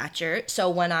in stature. So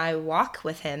when I walk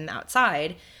with him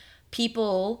outside,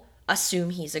 people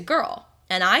assume he's a girl.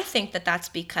 And I think that that's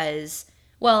because,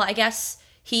 well, I guess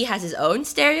he has his own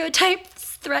stereotype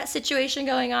threat situation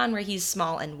going on where he's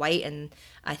small and white. And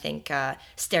I think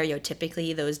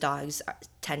stereotypically those dogs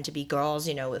tend to be girls,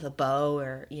 with a bow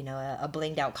or, a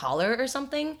blinged out collar or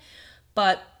something.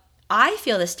 But I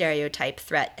feel the stereotype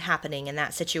threat happening in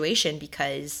that situation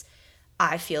because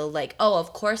I feel like, oh,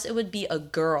 of course it would be a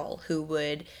girl who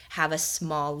would have a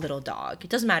small little dog.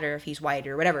 It doesn't matter if he's white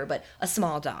or whatever, but a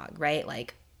small dog, right?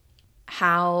 Like,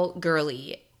 how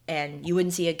girly. And you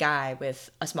wouldn't see a guy with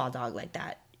a small dog like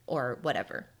that or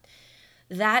whatever.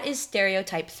 That is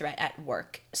stereotype threat at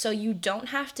work. So you don't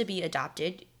have to be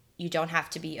adopted. You don't have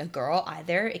to be a girl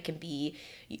either. It can be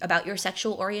about your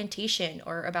sexual orientation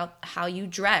or about how you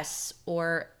dress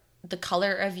or the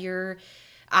color of your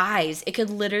eyes. It could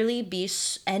literally be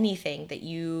anything that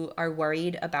you are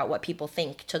worried about what people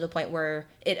think, to the point where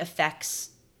it affects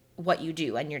what you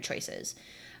do and your choices.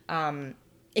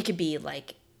 It could be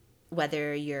like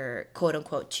whether you're quote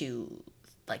unquote too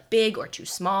like big or too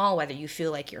small, whether you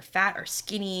feel like you're fat or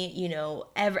skinny,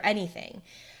 anything.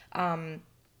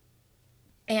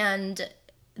 And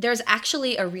there's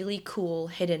actually a really cool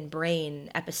Hidden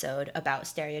Brain episode about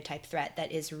stereotype threat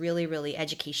that is really, really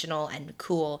educational and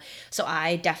cool. So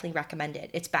I definitely recommend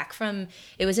it.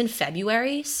 It was in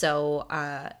February. So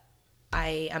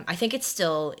I think it's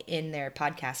still in their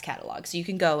podcast catalog. So you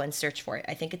can go and search for it.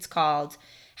 I think it's called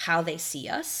How They See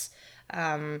Us.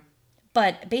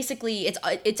 But basically,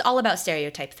 it's all about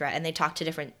stereotype threat, and they talk to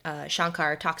different.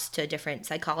 Shankar talks to different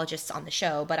psychologists on the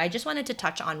show. But I just wanted to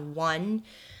touch on one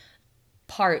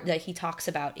part that he talks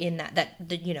about in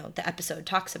the episode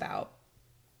talks about.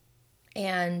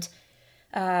 And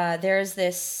there's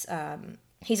this.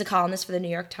 He's a columnist for the New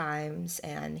York Times,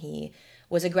 and he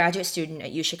was a graduate student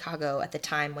at U Chicago at the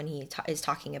time when he is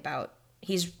talking about.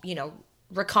 He's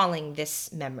recalling this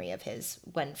memory of his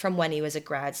from when he was a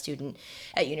grad student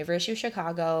at University of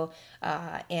Chicago,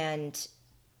 and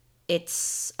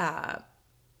it's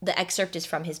the excerpt is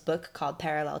from his book called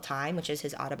Parallel Time, which is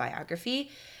his autobiography.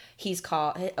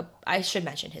 I should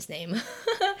mention his name.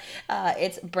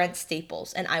 It's Brent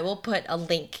Staples, and I will put a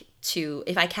link to,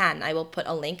 if I can, I will put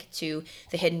a link to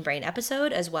the Hidden Brain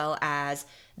episode as well as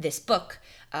this book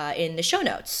in the show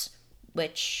notes,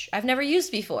 which I've never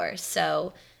used before.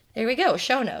 So there we go,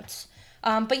 show notes.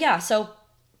 But yeah, so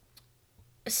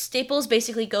Staples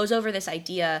basically goes over this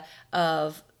idea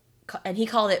of, and he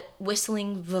called it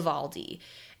whistling Vivaldi.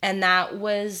 And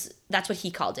that's what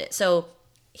he called it. So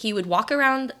he would walk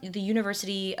around the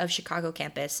University of Chicago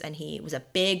campus, and he was a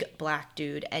big black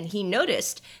dude. And he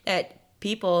noticed that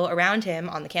people around him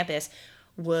on the campus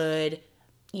would,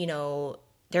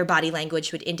 their body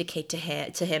language would indicate to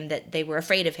him that they were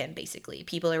afraid of him, basically.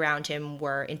 People around him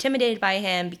were intimidated by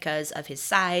him because of his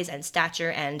size and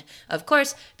stature, and, of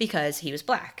course, because he was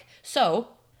black. So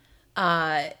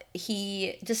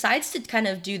he decides to kind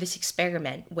of do this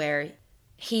experiment where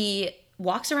he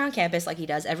walks around campus like he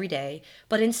does every day,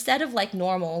 but instead of like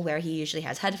normal, where he usually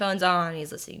has headphones on,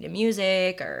 he's listening to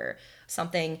music or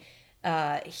something,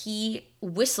 he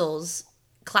whistles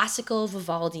classical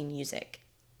Vivaldi music.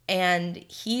 And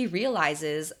he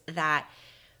realizes that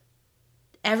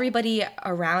everybody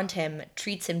around him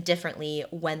treats him differently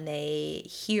when they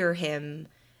hear him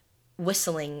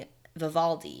whistling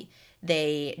Vivaldi.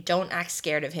 They don't act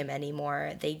scared of him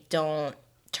anymore. They don't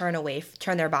turn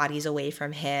their bodies away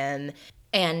from him.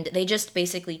 And they just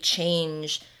basically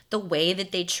change the way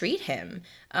that they treat him,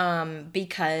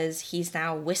 because he's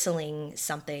now whistling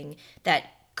something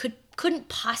that couldn't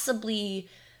possibly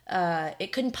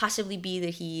be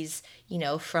that he's,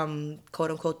 from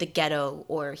quote unquote the ghetto,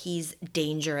 or he's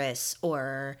dangerous,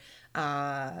 or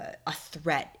a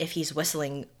threat if he's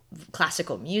whistling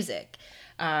classical music.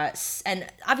 And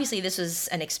obviously this was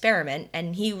an experiment,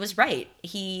 and he was right.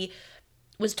 He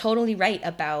was totally right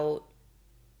about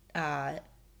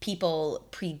people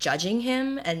prejudging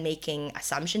him and making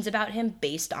assumptions about him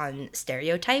based on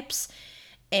stereotypes.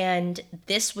 And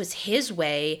this was his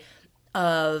way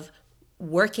of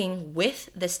working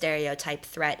with the stereotype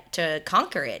threat to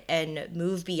conquer it and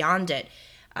move beyond it,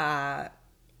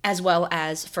 as well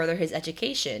as further his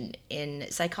education in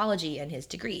psychology and his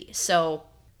degree. So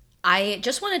I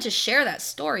just wanted to share that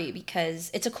story because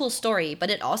it's a cool story,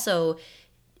 but it also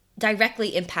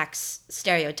directly impacts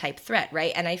stereotype threat,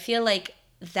 right? And I feel like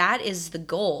that is the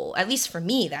goal. At least for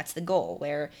me, that's the goal,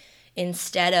 where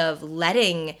instead of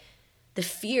letting the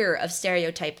fear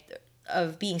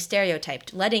of being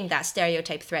stereotyped, letting that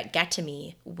stereotype threat get to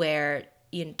me, where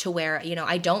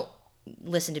I don't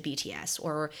listen to BTS,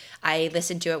 or I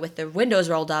listen to it with the windows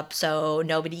rolled up so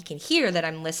nobody can hear that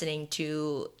I'm listening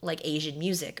to like Asian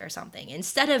music or something.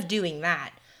 Instead of doing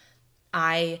that,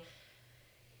 I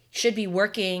should be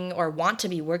working, or want to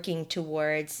be working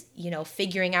towards,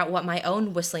 figuring out what my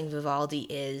own whistling Vivaldi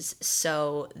is,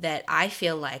 so that I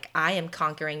feel like I am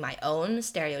conquering my own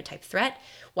stereotype threat,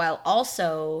 while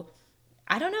also,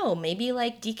 I don't know, maybe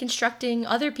like deconstructing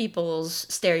other people's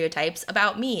stereotypes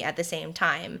about me at the same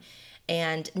time,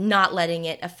 and not letting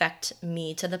it affect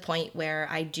me to the point where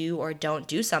I do or don't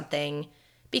do something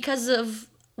because of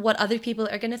what other people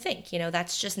are going to think.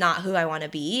 That's just not who I want to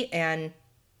be. And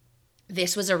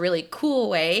this was a really cool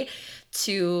way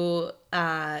to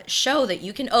show that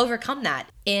you can overcome that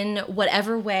in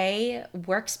whatever way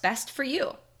works best for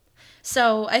you.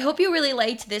 So I hope you really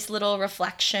liked this little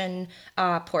reflection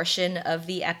portion of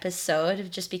the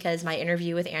episode, just because my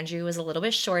interview with Andrew was a little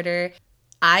bit shorter.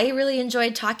 I really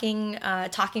enjoyed talking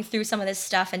through some of this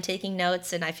stuff and taking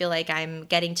notes, and I feel like I'm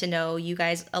getting to know you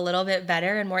guys a little bit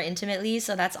better and more intimately.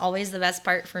 So that's always the best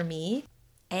part for me.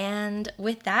 And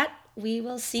with that, we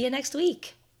will see you next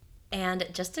week. And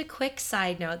just a quick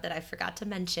side note that I forgot to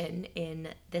mention in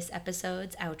this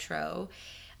episode's outro,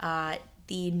 uh,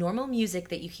 the normal music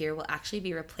that you hear will actually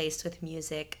be replaced with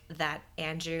music that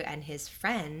Andrew and his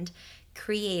friend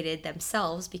created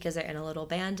themselves because they're in a little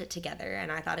band together,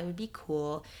 and I thought it would be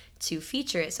cool to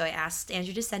feature it. So I asked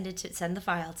Andrew to send the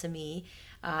file to me,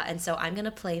 and so I'm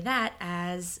gonna play that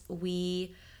as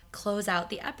we close out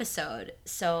the episode.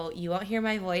 So you won't hear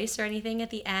my voice or anything at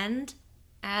the end.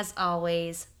 As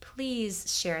always,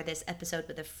 please share this episode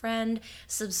with a friend.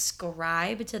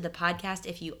 Subscribe to the podcast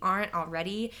if you aren't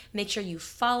already. Make sure you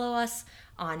follow us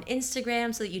on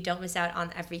Instagram so that you don't miss out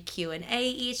on every Q&A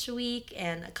each week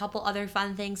and a couple other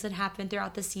fun things that happen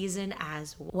throughout the season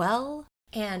as well.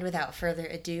 And without further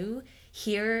ado,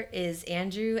 here is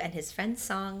Andrew and his friend's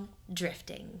song,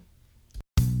 Drifting.